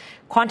fraudulent.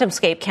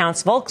 QuantumScape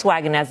counts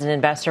Volkswagen as an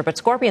investor, but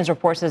Scorpion's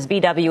report says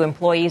VW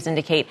employees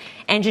indicate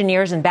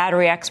engineers and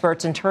battery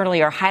experts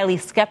internally are highly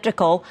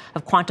skeptical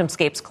of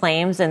QuantumScape's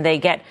claims, and they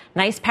get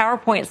nice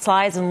PowerPoint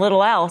slides and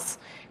little else.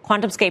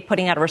 QuantumScape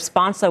putting out a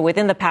response, though,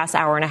 within the past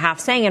hour and a half,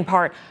 saying in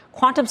part,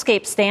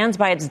 QuantumScape stands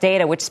by its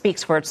data, which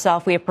speaks for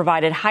itself. We have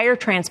provided higher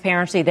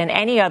transparency than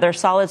any other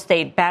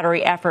solid-state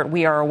battery effort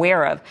we are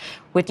aware of,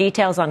 with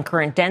details on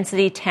current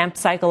density, temp,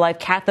 cycle life,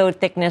 cathode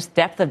thickness,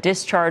 depth of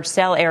discharge,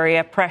 cell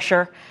area,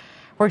 pressure.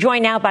 We're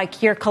joined now by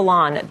Keir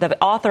Kalan, the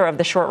author of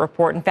the short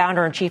report and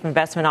founder and chief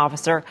investment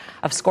officer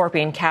of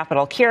Scorpion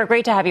Capital. Keir,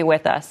 great to have you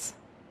with us.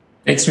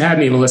 Thanks for having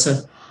me,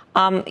 Melissa.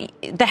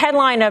 The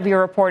headline of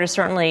your report is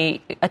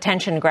certainly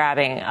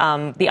attention-grabbing.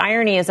 The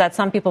irony is that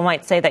some people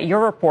might say that your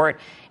report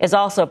is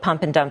also a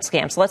pump-and-dump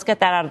scam. So let's get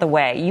that out of the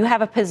way. You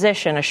have a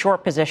position, a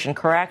short position,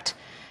 correct,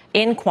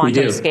 in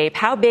QuantumScape.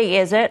 How big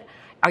is it?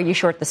 Are you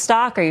short the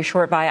stock? Are you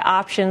short via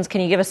options?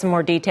 Can you give us some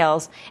more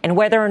details? And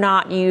whether or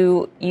not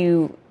you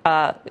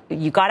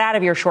got out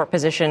of your short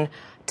position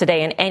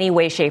today in any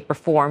way, shape, or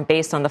form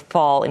based on the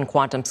fall in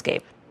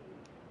QuantumScape?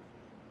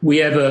 We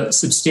have a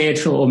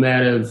substantial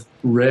amount of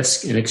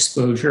risk and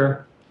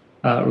exposure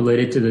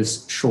related to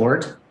this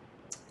short.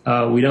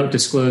 We don't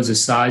disclose the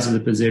size of the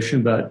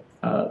position, but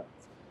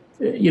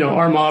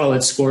our model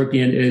at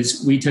Scorpion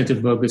is we tend to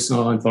focus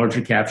on larger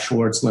cap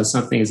shorts unless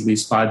something is at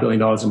least $5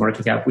 billion in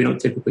market cap. We don't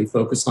typically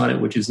focus on it,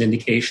 which is an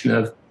indication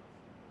of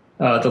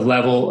the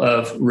level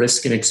of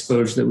risk and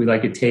exposure that we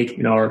like to take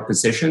in our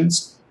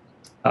positions.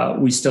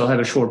 We still have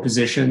a short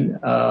position.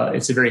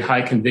 It's a very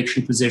high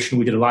conviction position.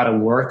 We did a lot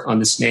of work on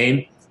this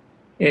name.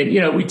 And,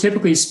 we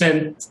typically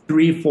spend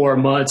 3-4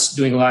 months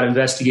doing a lot of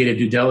investigative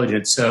due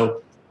diligence.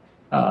 So,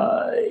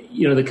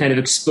 the kind of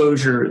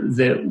exposure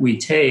that we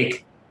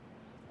take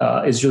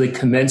is really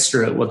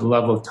commensurate with the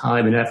level of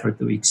time and effort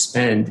that we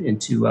expend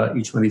into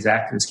each one of these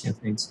activist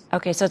campaigns.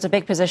 Okay, so it's a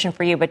big position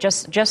for you. But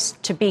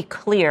just to be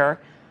clear,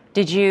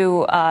 did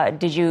you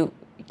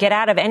get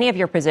out of any of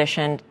your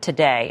position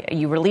today?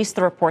 You released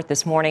the report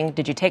this morning.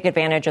 Did you take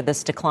advantage of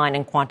this decline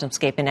in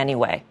QuantumScape in any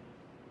way?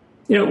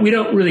 We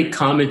don't really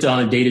comment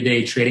on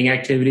day-to-day trading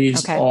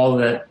activities. Okay. All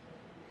that,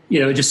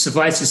 just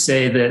suffice to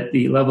say that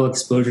the level of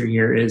exposure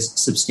here is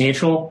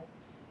substantial.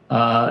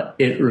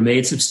 It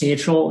remains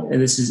substantial,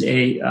 and this is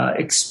a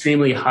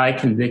extremely high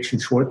conviction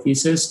short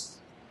thesis.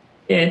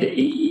 And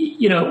we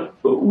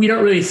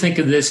don't really think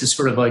of this as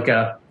sort of like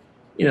a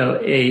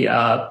in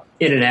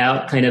and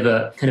out kind of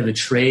a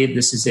trade.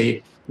 This is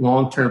a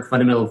long-term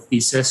fundamental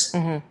thesis.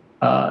 Mm-hmm.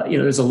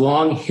 There's a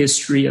long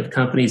history of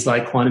companies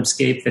like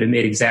QuantumScape that have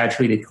made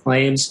exaggerated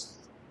claims,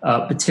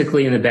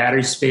 particularly in the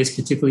battery space,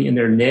 particularly in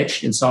their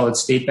niche in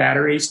solid-state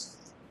batteries.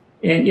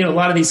 And, a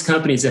lot of these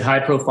companies that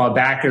high-profile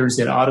backers,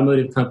 that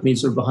automotive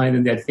companies were behind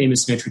them, that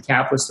famous venture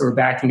capitalists that were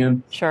backing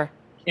them. Sure.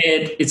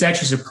 And it's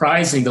actually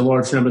surprising the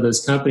large number of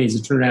those companies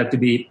that turned out to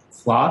be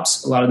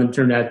flops. A lot of them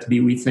turned out to be,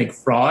 we think,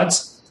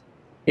 frauds.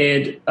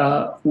 And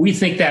we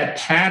think that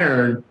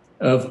pattern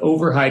of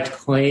overhyped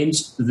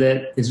claims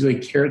that has really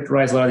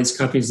characterized a lot of these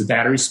companies in the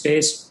battery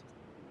space.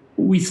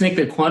 We think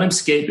that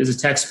QuantumScape is a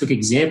textbook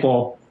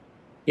example.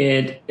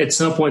 And at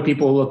some point,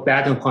 people will look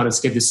back on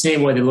QuantumScape the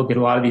same way they look at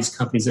a lot of these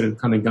companies that have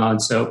come and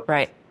gone. So,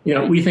 right.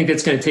 We think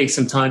it's going to take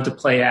some time to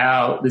play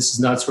out. This is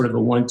not sort of a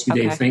 1-2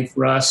 day thing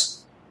for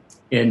us.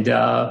 And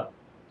I'll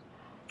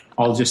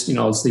just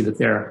leave it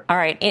there. All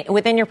right.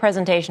 Within your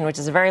presentation, which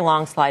is a very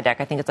long slide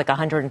deck, I think it's like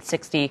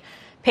 160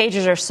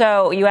 pages or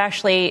so, you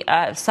actually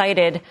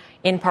cited,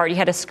 in part, you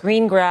had a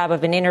screen grab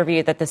of an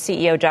interview that the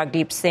CEO,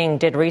 Jagdeep Singh,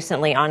 did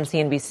recently on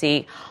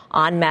CNBC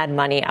on Mad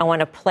Money. I want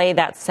to play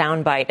that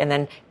soundbite and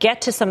then get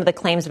to some of the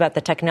claims about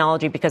the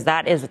technology, because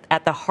that is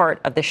at the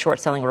heart of the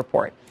short-selling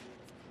report.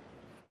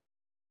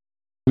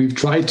 We've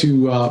tried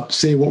to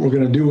say what we're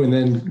going to do and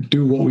then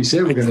do what we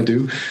say we're going to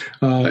do.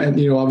 And,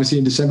 obviously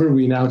in December,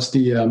 we announced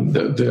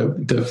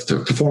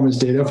the performance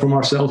data from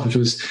ourselves, which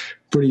was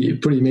pretty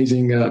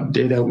amazing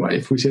data,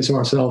 if we say so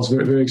ourselves,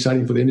 very, very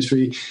exciting for the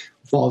industry.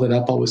 Followed it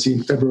up, obviously,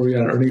 in February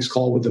on our earnings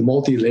call with the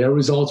multi-layer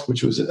results,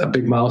 which was a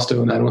big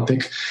milestone. I don't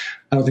think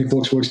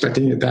folks were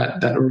expecting it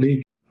that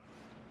early.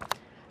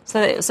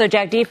 So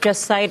Jagdeep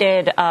just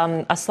cited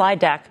a slide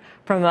deck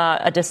from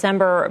a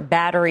December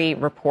battery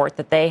report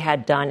that they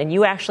had done, and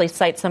you actually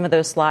cite some of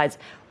those slides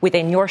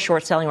within your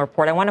short selling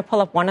report. I want to pull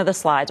up one of the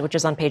slides, which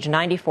is on page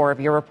 94 of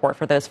your report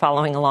for those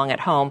following along at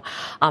home,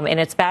 and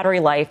it's battery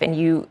life. And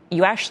you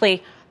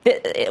actually,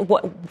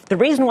 the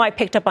reason why I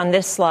picked up on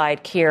this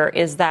slide, Keir,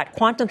 is that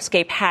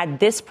QuantumScape had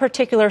this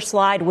particular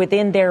slide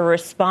within their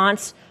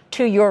response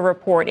to your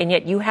report, and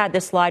yet you had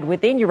this slide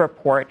within your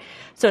report.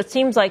 So it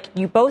seems like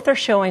you both are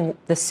showing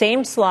the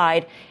same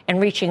slide and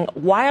reaching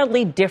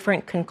wildly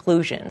different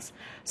conclusions.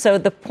 So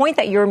the point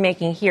that you're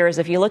making here is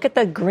if you look at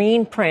the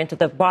green print at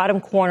the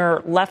bottom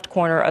corner, left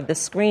corner of the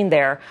screen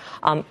there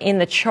in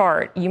the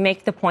chart, you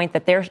make the point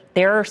that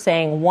they're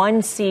saying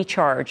 1C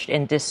charged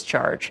and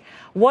discharged.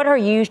 What are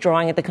you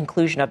drawing at the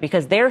conclusion of?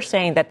 Because they're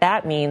saying that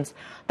that means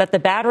that the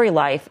battery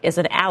life is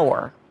an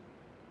hour.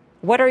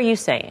 What are you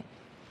saying?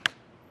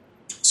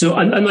 So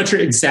I'm not sure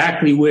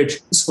exactly which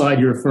slide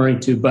you're referring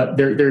to, but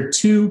there are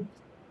two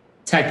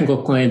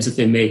technical claims that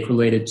they make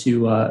related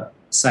to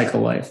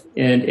cycle life.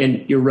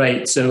 And you're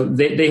right. So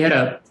they had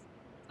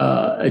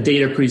a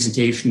data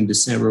presentation in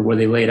December where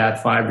they laid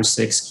out 5 or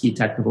 6 key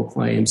technical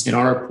claims. In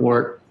our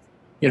report,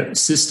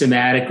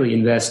 systematically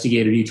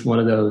investigated each one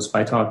of those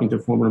by talking to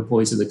former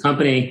employees of the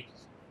company.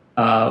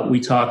 We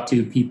talked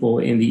to people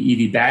in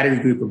the EV battery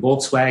group of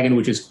Volkswagen,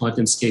 which is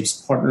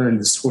QuantumScape's partner in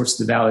the source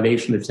of the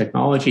validation of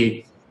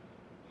technology.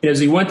 And as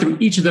we went through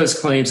each of those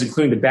claims,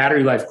 including the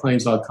battery life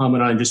claims I'll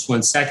comment on in just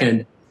 1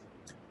 second,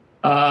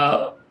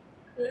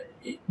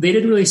 they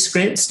didn't really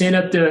stand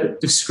up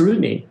to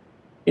scrutiny.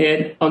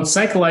 And on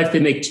cycle life, they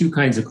make 2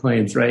 kinds of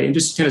claims, right? And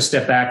just to kind of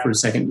step back for a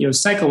second,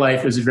 cycle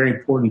life is a very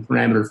important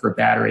parameter for a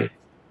battery,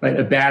 right?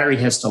 A battery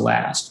has to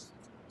last.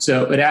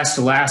 So it has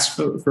to last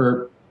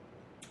for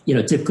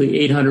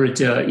typically 800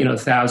 to,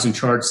 1,000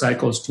 charge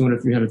cycles,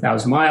 200,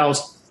 300,000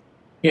 miles.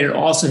 And it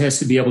also has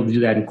to be able to do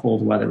that in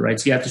cold weather, right?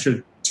 So you have to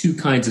show 2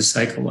 kinds of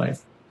cycle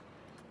life.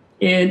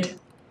 And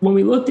when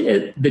we looked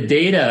at the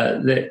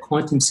data that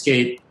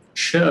QuantumScape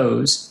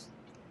shows,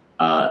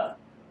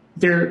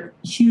 there are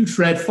huge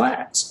red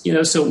flags.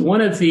 So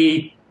one of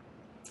the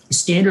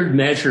standard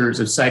measures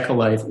of cycle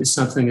life is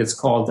something that's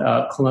called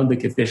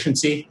Coulombic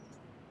efficiency.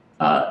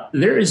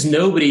 There is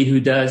nobody who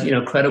does,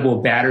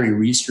 credible battery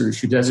research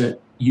who doesn't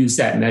use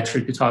that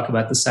metric to talk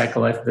about the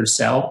cycle life of their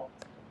cell.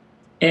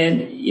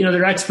 And,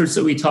 there are experts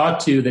that we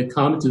talked to that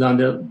commented on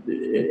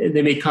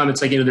they made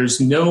comments like,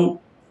 there's no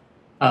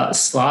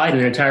slide in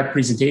their entire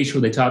presentation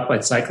where they talk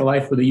about cycle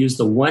life, where they use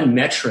the one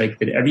metric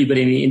that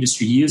everybody in the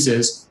industry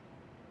uses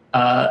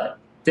to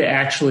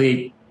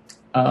actually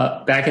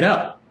back it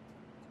up.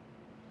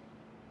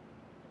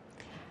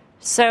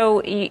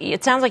 So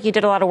it sounds like you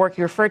did a lot of work.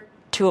 You referred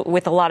to it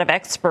with a lot of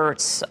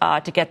experts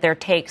to get their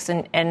takes.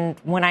 And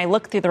when I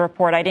looked through the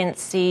report, I didn't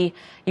see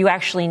you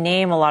actually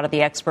name a lot of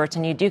the experts.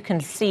 And you do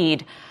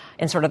concede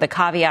in sort of the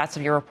caveats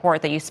of your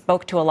report that you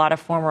spoke to a lot of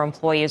former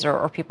employees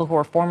or people who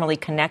are formerly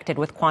connected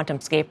with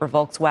QuantumScape or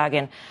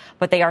Volkswagen,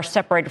 but they are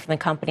separated from the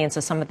company. And so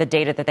some of the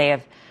data that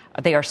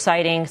they are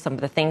citing, some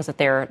of the things that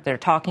they're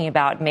talking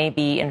about may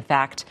be, in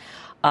fact,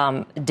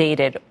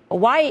 dated.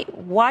 Why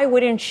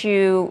wouldn't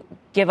you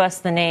give us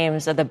the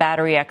names of the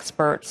battery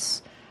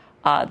experts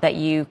that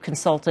you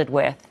consulted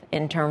with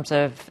in terms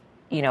of,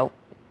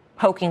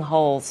 poking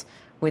holes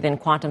within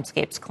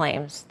QuantumScape's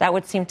claims? That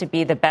would seem to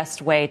be the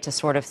best way to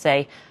sort of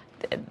say,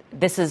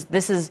 this is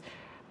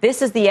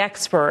the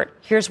expert.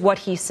 Here's what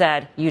he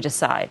said. You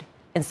decide,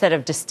 instead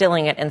of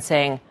distilling it and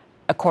saying,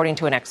 according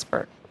to an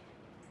expert.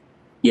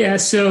 Yeah.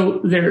 So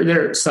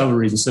there are several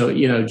reasons. So,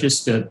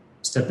 just to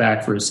step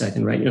back for a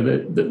second, right?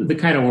 The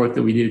kind of work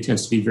that we do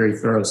tends to be very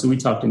thorough. So we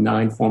talked to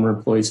 9 former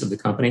employees of the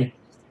company.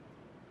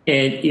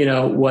 And,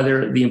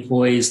 whether the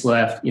employees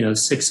left,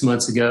 6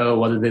 months ago,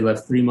 whether they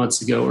left 3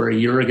 months ago or a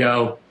year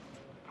ago,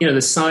 the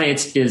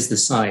science is the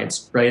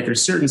science, right?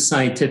 There's certain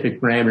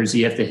scientific parameters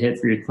you have to hit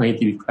for your claim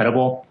to be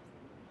credible.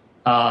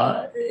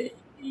 That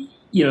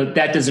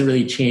doesn't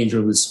really change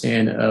over the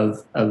span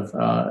of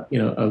a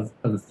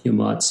few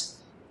months.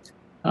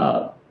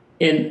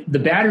 And the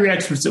battery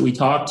experts that we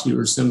talk to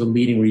are some of the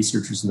leading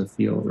researchers in the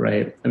field,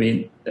 right? I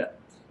mean,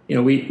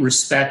 we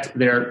respect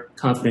their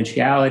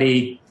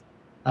confidentiality.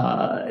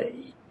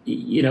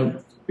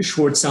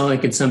 Short selling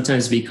can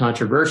sometimes be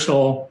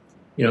controversial.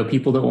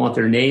 People don't want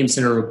their names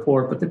in a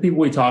report, but the people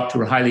we talk to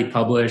are highly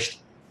published.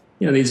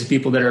 These are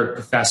people that are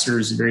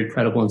professors at very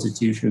credible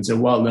institutions. They're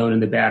well known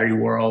in the battery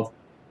world.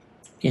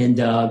 And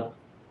the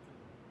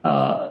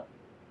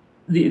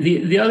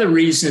other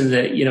reason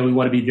that, we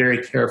want to be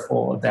very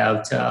careful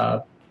about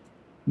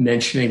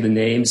mentioning the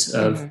names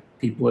of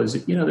people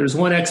is, there's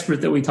one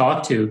expert that we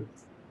talked to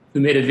who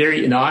made a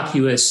very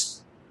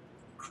innocuous,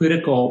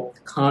 critical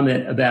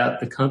comment about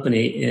the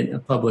company in a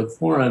public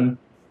forum.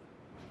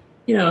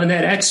 And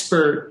that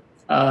expert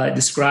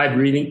described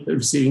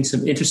receiving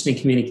some interesting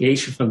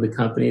communication from the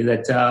company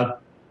that,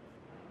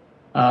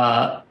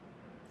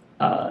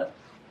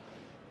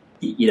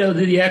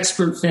 the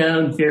expert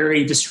found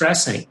very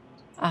distressing.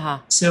 Uh-huh.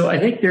 So I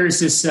think there's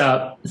this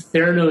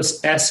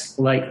Theranos-esque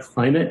like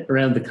climate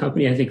around the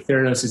company. I think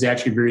Theranos is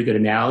actually a very good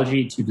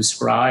analogy to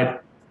describe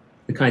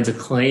the kinds of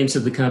claims that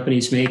the company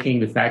is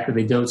making, the fact that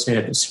they don't stand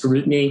up to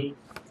scrutiny.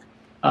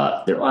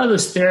 there are a lot of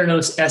those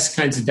Theranos-esque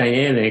kinds of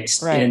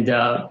dynamics. Right.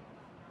 And,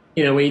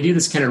 when you do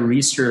this kind of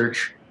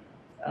research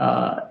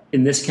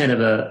in this kind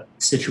of a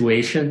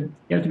situation,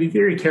 you have to be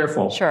very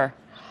careful. Sure.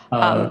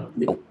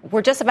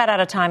 We're just about out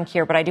of time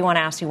here, but I do want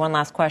to ask you one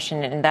last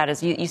question, and that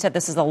is, you said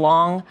this is a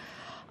long,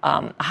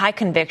 high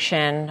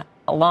conviction,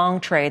 a long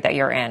trade that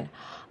you're in.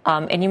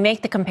 And you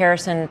make the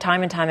comparison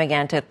time and time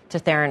again to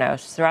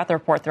Theranos throughout the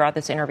report, throughout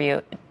this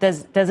interview.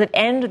 Does it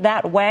end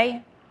that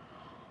way?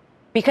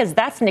 Because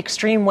that's an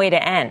extreme way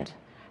to end.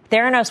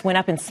 Theranos went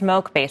up in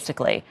smoke,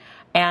 basically,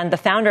 and the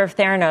founder of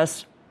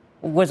Theranos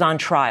was on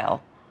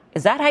trial.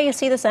 Is that how you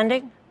see this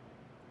ending?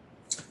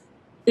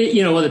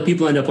 Whether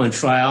people end up on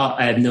trial,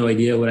 I have no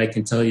idea. What I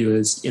can tell you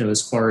is,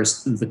 as far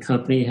as the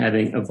company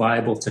having a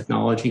viable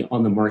technology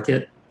on the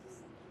market,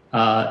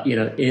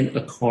 in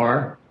a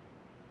car,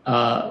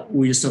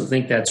 we just don't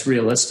think that's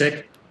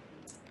realistic.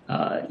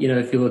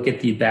 If you look at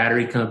the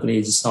battery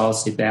companies, the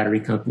solid-state battery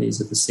companies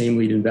that the same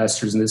lead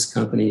investors in this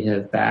company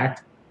have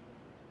backed,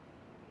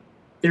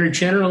 they're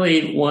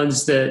generally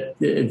ones that,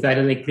 in fact,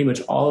 I think pretty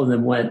much all of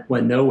them went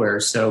nowhere.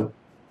 So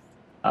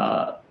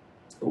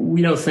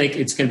we don't think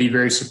it's going to be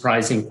very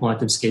surprising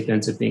QuantumScape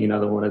ends up being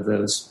another one of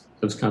those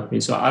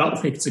companies. So I don't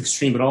think it's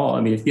extreme at all.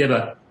 I mean, if you have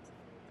a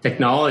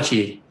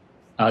technology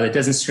that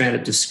doesn't stand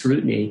up to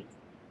scrutiny,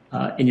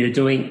 and you're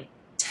doing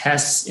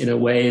tests in a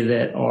way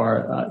that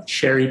are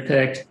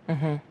cherry-picked,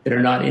 that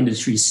are not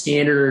industry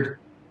standard,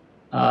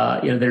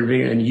 that are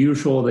very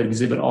unusual, that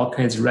exhibit all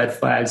kinds of red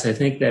flags, I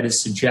think that is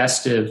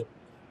suggestive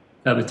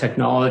of a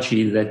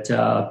technology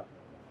that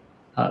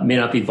may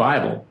not be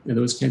viable. And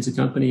those kinds of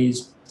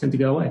companies tend to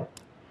go away.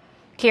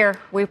 Keir,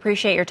 we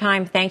appreciate your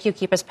time. Thank you.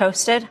 Keep us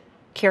posted.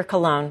 Keir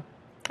Cologne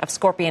of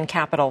Scorpion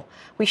Capital.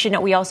 We should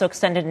note we also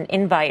extended an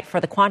invite for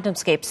the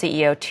QuantumScape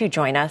CEO to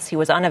join us. He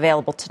was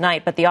unavailable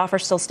tonight, but the offer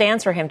still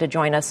stands for him to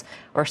join us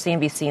or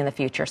CNBC in the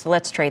future. So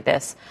let's trade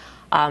this.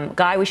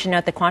 Guy, we should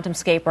note that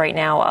QuantumScape right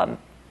now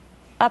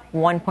up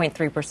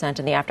 1.3%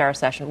 in the after-hour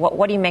session.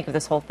 What do you make of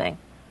this whole thing?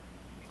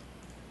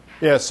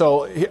 Yeah,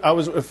 so I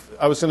was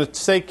going to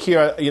say,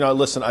 Keir,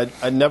 listen,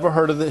 I never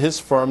heard of his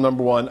firm,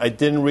 number one. I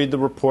didn't read the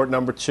report,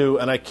 number two,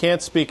 and I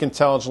can't speak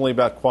intelligently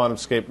about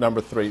QuantumScape,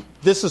 number three.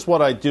 This is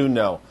what I do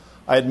know.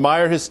 I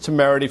admire his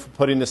temerity for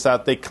putting this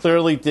out. They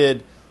clearly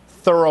did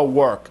thorough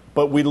work,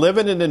 but we live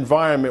in an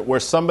environment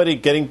where somebody,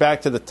 getting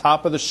back to the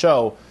top of the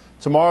show,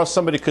 tomorrow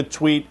somebody could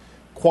tweet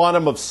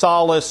quantum of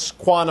solace,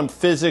 quantum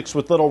physics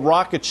with little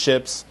rocket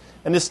ships,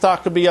 and this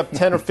stock could be up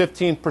 10 or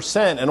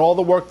 15%, and all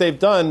the work they've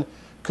done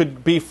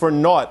could be for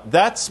naught.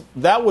 That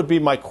would be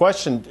my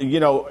question.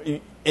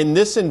 In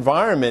this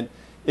environment,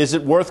 is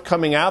it worth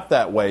coming out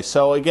that way?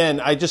 So again,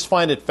 I just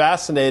find it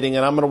fascinating,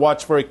 and I'm going to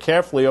watch very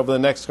carefully over the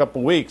next couple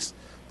of weeks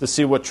to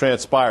see what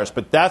transpires.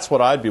 But that's what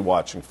I'd be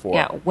watching for.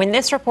 Yeah, when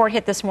this report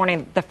hit this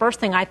morning, the first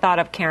thing I thought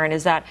of, Karen,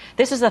 is that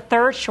this is the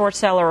third short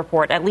seller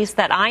report, at least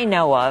that I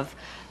know of,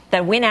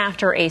 that went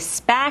after a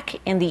SPAC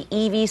in the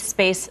EV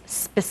space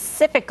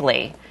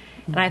specifically.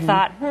 And I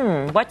thought,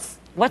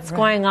 what's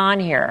going on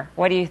here?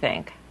 What do you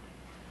think?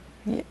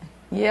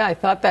 Yeah, I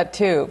thought that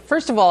too.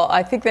 First of all,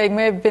 I think they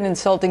may have been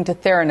insulting to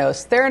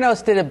Theranos.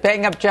 Theranos did a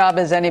bang-up job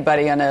as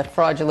anybody on a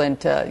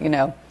fraudulent,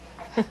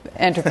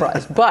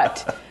 enterprise.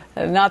 But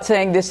not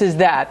saying this is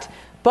that.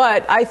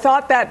 But I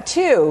thought that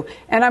too.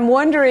 And I'm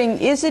wondering,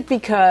 is it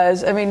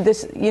because,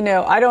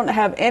 I don't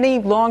have any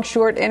long,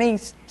 short, any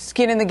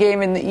skin in the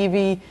game in the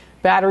EV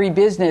battery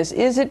business.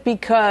 Is it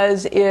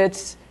because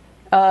it's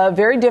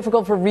very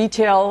difficult for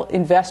retail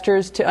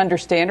investors to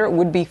understand, or it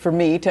would be for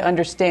me to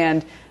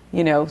understand,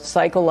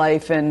 cycle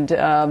life and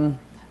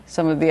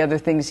some of the other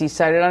things he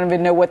cited. I don't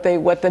even know what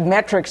the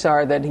metrics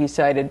are that he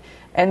cited.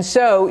 And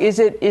so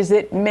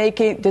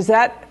does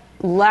that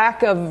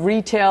lack of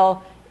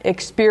retail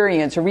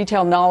experience or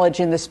retail knowledge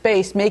in the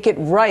space make it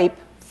ripe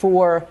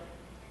for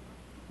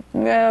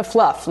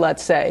fluff,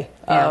 let's say,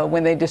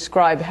 when they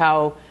describe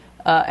how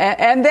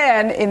and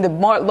then in the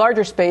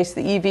larger space,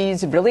 the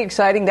EVs, really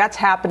exciting. That's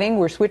happening.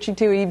 We're switching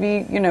to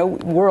EV,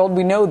 world.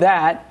 We know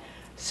that.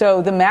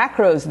 So the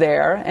macro's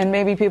there, and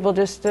maybe people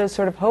just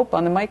sort of hope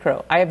on the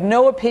micro. I have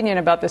no opinion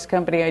about this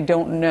company. I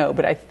don't know.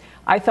 But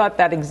I thought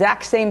that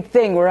exact same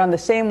thing. We're on the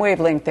same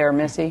wavelength there,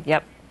 Missy.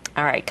 Yep.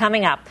 All right.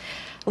 Coming up.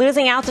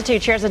 Losing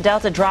altitude, shares of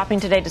Delta dropping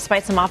today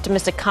despite some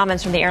optimistic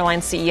comments from the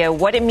airline CEO.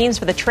 What it means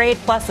for the trade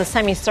plus the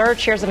semi-surge.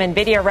 Shares of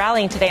NVIDIA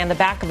rallying today on the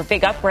back of a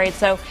big upgrade.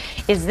 So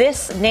is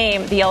this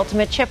name the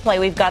ultimate chip play?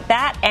 We've got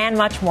that and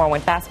much more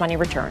when Fast Money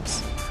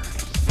returns.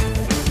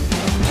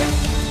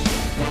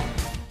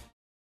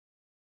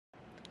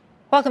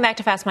 Welcome back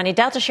to Fast Money.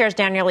 Delta shares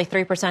down nearly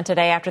 3%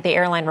 today after the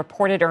airline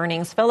reported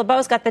earnings. Phil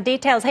LeBeau's got the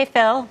details. Hey,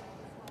 Phil.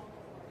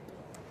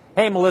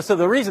 Hey, Melissa,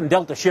 the reason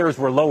Delta shares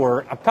were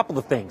lower, a couple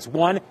of things.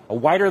 One, a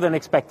wider than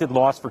expected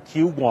loss for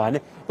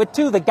Q1. But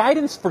two, the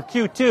guidance for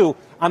Q2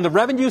 on the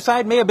revenue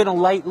side may have been a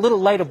little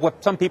light of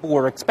what some people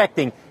were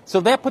expecting. So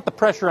that put the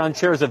pressure on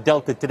shares of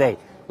Delta today.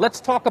 Let's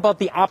talk about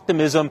the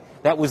optimism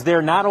that was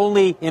there not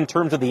only in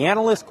terms of the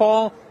analyst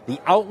call,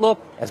 the outlook,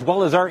 as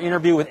well as our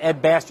interview with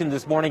Ed Bastian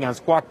this morning on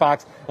Squawk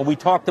Box, when we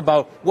talked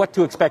about what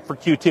to expect for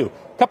Q2.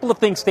 A couple of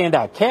things stand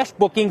out. Cash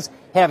bookings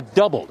have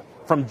doubled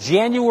from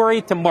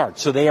January to March,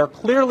 so they are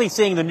clearly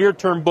seeing the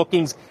near-term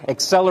bookings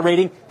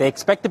accelerating. They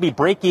expect to be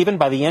break-even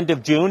by the end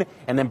of June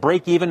and then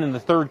break-even in the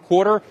third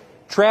quarter.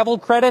 Travel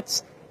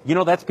credits,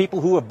 that's people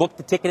who have booked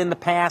the ticket in the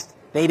past.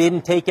 They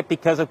didn't take it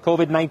because of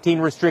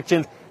COVID-19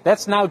 restrictions.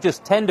 That's now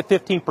just 10 to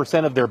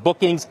 15% of their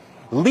bookings.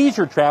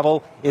 Leisure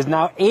travel is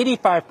now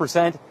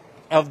 85%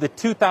 of the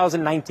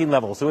 2019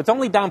 level. So it's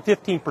only down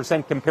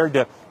 15% compared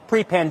to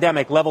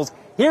pre-pandemic levels.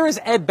 Here is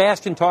Ed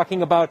Bastian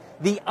talking about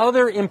the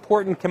other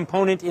important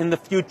component in the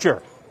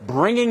future,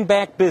 bringing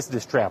back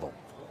business travel.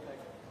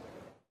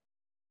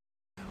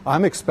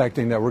 I'm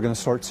expecting that we're going to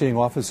start seeing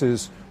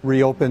offices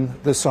reopen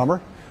this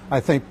summer. I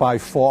think by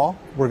fall,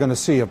 we're going to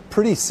see a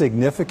pretty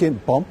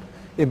significant bump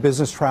in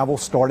business travel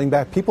starting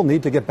back. People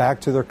need to get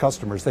back to their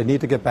customers. They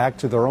need to get back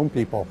to their own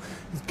people,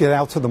 get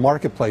out to the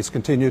marketplace,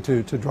 continue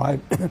to drive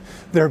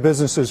their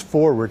businesses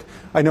forward.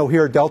 I know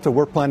here at Delta,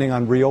 we're planning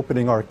on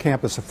reopening our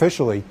campus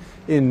officially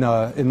in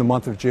the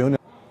month of June.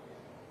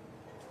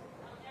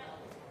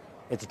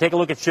 If you take a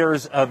look at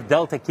shares of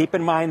Delta, keep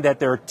in mind that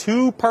there are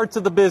two parts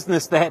of the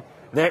business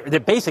they're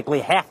basically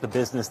half the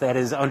business that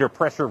is under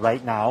pressure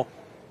right now.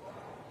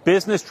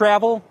 Business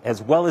travel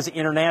as well as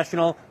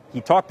international. He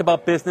talked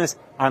about business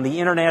on the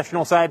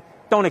international side.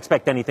 Don't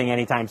expect anything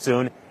anytime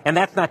soon. And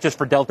that's not just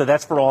for Delta,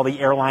 that's for all the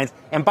airlines.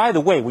 And by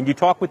the way, when you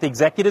talk with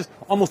executives,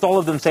 almost all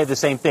of them say the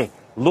same thing.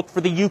 Look for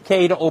the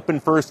UK to open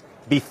first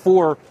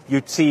before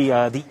you see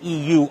the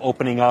EU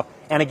opening up.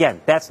 And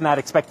again, that's not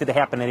expected to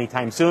happen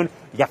anytime soon.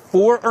 You got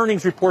 4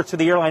 earnings reports for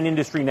the airline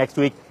industry next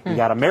week. You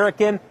got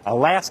American,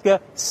 Alaska,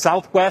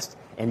 Southwest,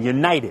 and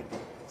United.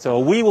 So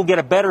we will get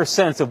a better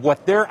sense of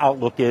what their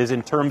outlook is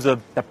in terms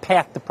of the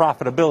path to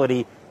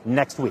profitability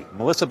next week.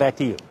 Melissa, back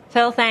to you.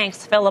 Phil,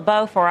 thanks. Phil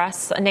LeBeau for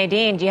us.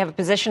 Nadine, do you have a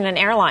position in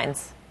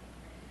airlines?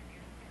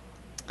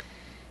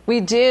 We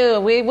do.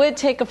 We would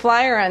take a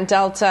flyer on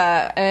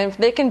Delta. And if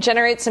they can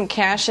generate some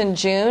cash in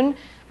June,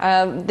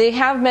 they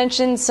have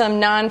mentioned some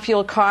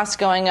non-fuel costs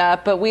going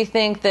up, but we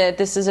think that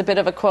this is a bit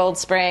of a cold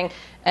spring.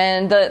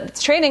 And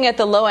it's trading at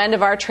the low end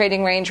of our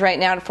trading range right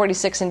now at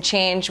 46 and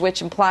change,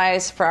 which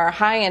implies for our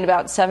high end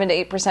about 7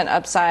 to 8%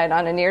 upside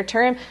on a near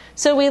term.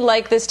 So we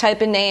like this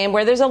type of name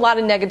where there's a lot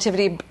of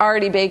negativity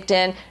already baked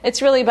in.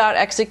 It's really about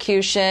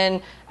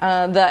execution,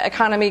 the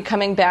economy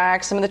coming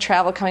back, some of the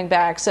travel coming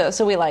back.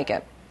 So we like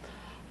it.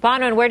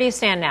 Bonwin, where do you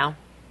stand now?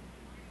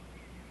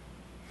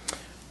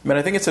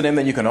 I think it's a name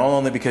that you can own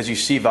only because you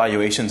see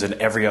valuations in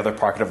every other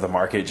pocket of the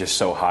market just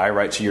so high,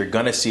 right? So you're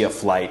going to see a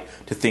flight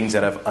to things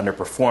that have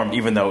underperformed,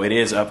 even though it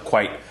is up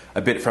quite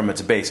a bit from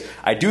its base.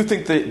 I do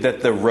think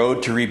that the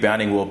road to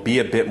rebounding will be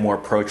a bit more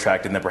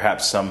protracted than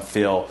perhaps some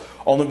feel,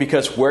 only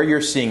because where you're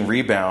seeing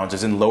rebounds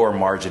is in lower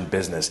margin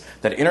business.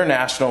 That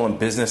international and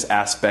business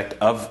aspect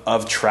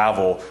of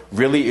travel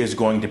really is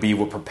going to be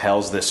what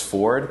propels this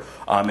forward,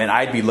 and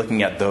I'd be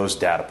looking at those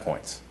data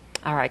points.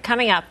 All right,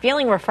 coming up,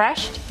 feeling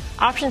refreshed?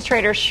 Options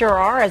traders sure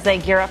are as they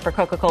gear up for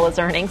Coca-Cola's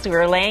earnings. We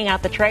are laying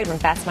out the trade when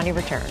Fast Money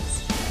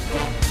returns.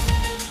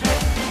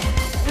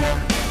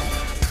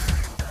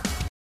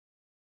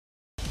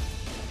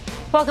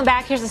 Welcome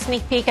back. Here's a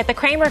sneak peek at the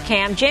Cramer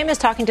Cam. Jim is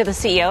talking to the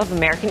CEO of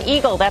American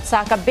Eagle. That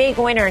stock a big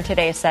winner in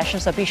today's session,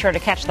 so be sure to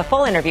catch the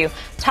full interview.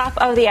 Top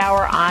of the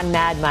hour on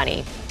Mad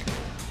Money.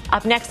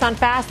 Up next on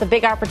Fast, the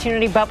big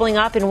opportunity bubbling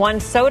up in one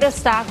soda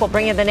stock. We'll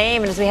bring you the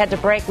name. And as we head to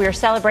break, we are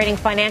celebrating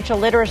Financial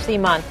Literacy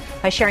Month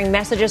by sharing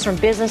messages from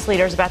business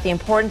leaders about the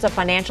importance of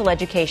financial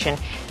education.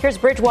 Here's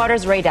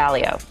Bridgewater's Ray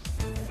Dalio.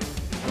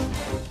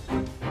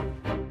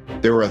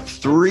 There are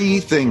 3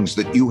 things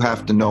that you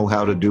have to know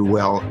how to do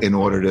well in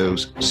order to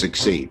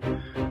succeed.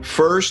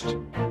 First,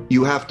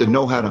 you have to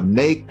know how to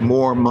make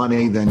more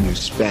money than you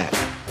spend.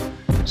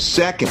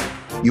 Second,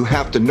 you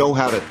have to know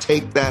how to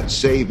take that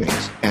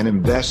savings and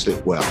invest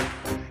it well.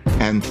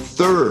 And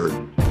third,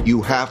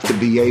 you have to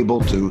be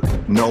able to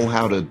know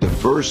how to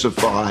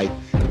diversify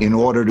in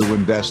order to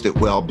invest it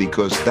well,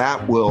 because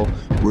that will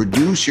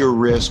reduce your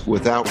risk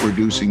without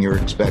reducing your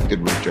expected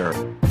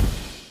return.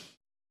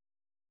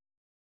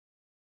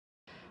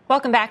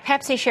 Welcome back.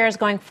 Pepsi shares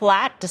going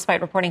flat despite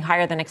reporting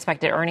higher than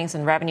expected earnings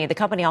and revenue. The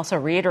company also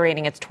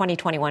reiterating its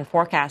 2021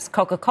 forecast.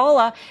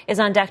 Coca-Cola is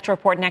on deck to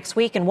report next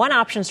week, and one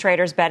options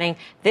trader is betting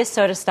this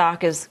soda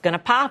stock is going to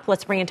pop.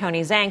 Let's bring in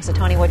Tony Zhang. So,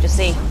 Tony, what'd you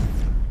see?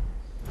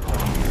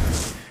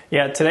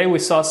 Yeah, today we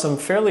saw some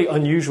fairly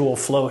unusual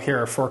flow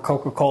here for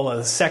Coca-Cola,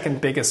 the second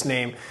biggest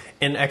name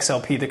in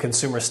XLP, the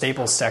consumer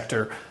staples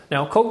sector.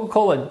 Now,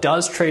 Coca-Cola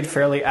does trade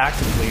fairly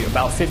actively,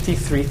 about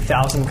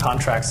 53,000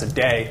 contracts a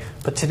day.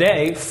 But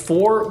today,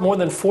 more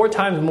than 4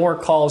 times more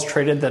calls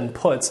traded than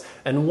puts.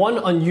 And one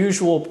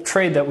unusual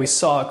trade that we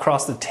saw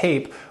across the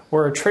tape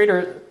where a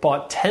trader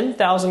bought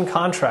 10,000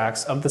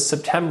 contracts of the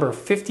September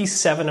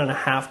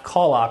 57.5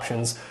 call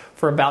options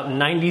for about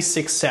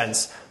 96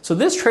 cents. So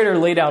this trader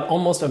laid out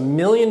almost $1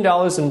 million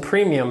in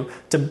premium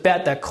to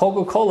bet that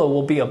Coca-Cola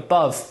will be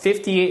above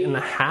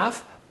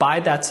 58.5 by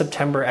that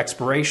September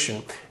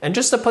expiration. And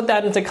just to put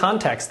that into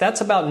context, that's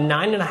about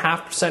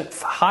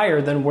 9.5%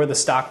 higher than where the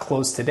stock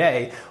closed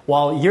today,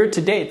 while year to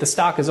date, the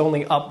stock is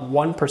only up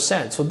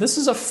 1%. So this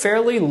is a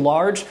fairly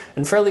large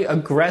and fairly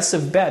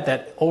aggressive bet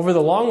that over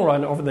the long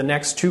run, over the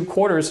next 2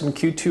 quarters in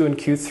Q2 and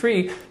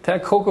Q3,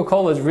 that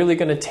Coca-Cola is really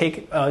going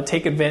to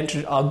take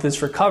advantage of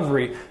this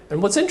recovery.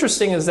 And what's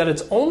interesting is that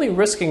it's only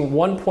risking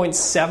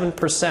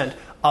 1.7%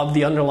 of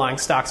the underlying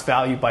stock's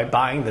value by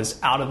buying this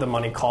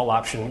out-of-the-money call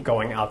option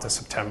going out to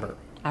September.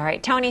 All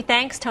right, Tony,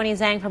 thanks. Tony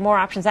Zhang for more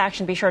options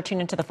action. Be sure to tune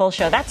into the full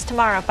show. That's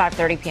tomorrow,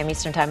 5:30 p.m.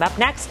 Eastern Time. Up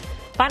next,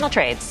 final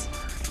trades.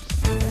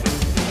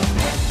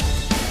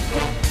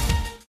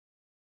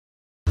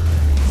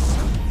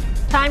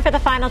 Time for the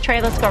final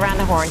trade. Let's go around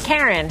the horn.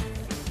 Karen.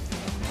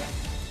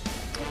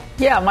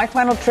 Yeah, my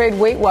final trade,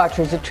 Weight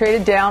Watchers. It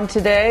traded down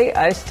today.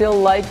 I still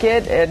like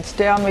it. It's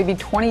down maybe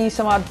 20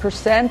 some odd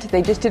percent.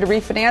 They just did a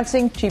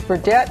refinancing, cheaper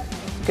debt.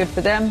 Good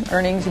for them.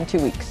 Earnings in 2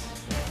 weeks.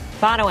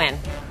 Bonawyn.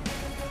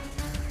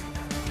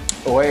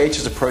 OIH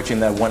is approaching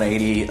that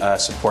 180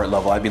 support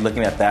level. I'd be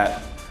looking at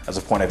that as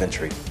a point of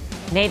entry.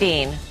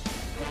 Nadine.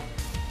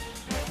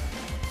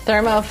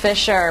 Thermo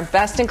Fisher,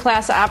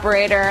 best-in-class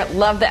operator.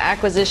 Love the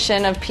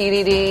acquisition of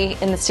PDD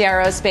in the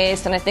CRO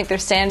space, and I think they're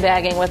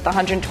sandbagging with the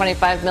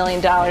 $125 million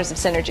of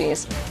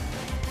synergies.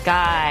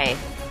 Guy.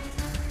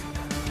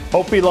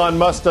 Hope Elon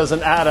Musk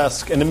doesn't add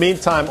us. In the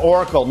meantime,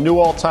 Oracle, new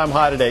all-time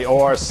high today,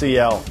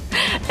 ORCL.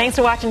 Thanks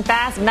for watching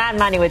Fast Mad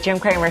Money with Jim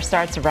Cramer.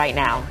 Starts right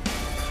now.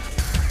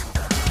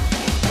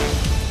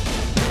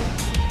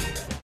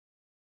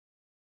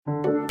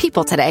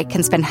 People today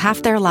can spend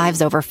half their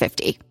lives over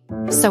 50.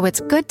 So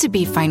it's good to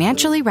be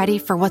financially ready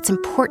for what's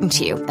important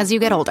to you as you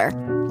get older,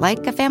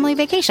 like a family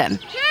vacation.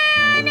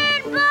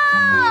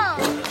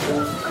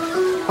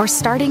 Or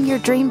starting your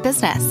dream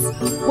business.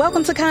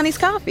 Welcome to Connie's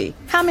Coffee.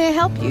 How may I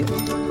help you?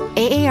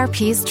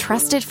 AARP's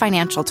trusted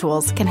financial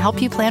tools can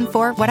help you plan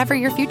for whatever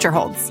your future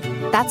holds.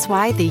 That's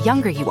why the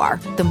younger you are,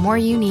 the more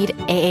you need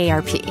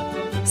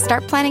AARP.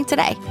 Start planning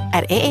today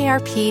at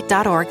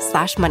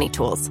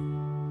aarp.org/moneytools.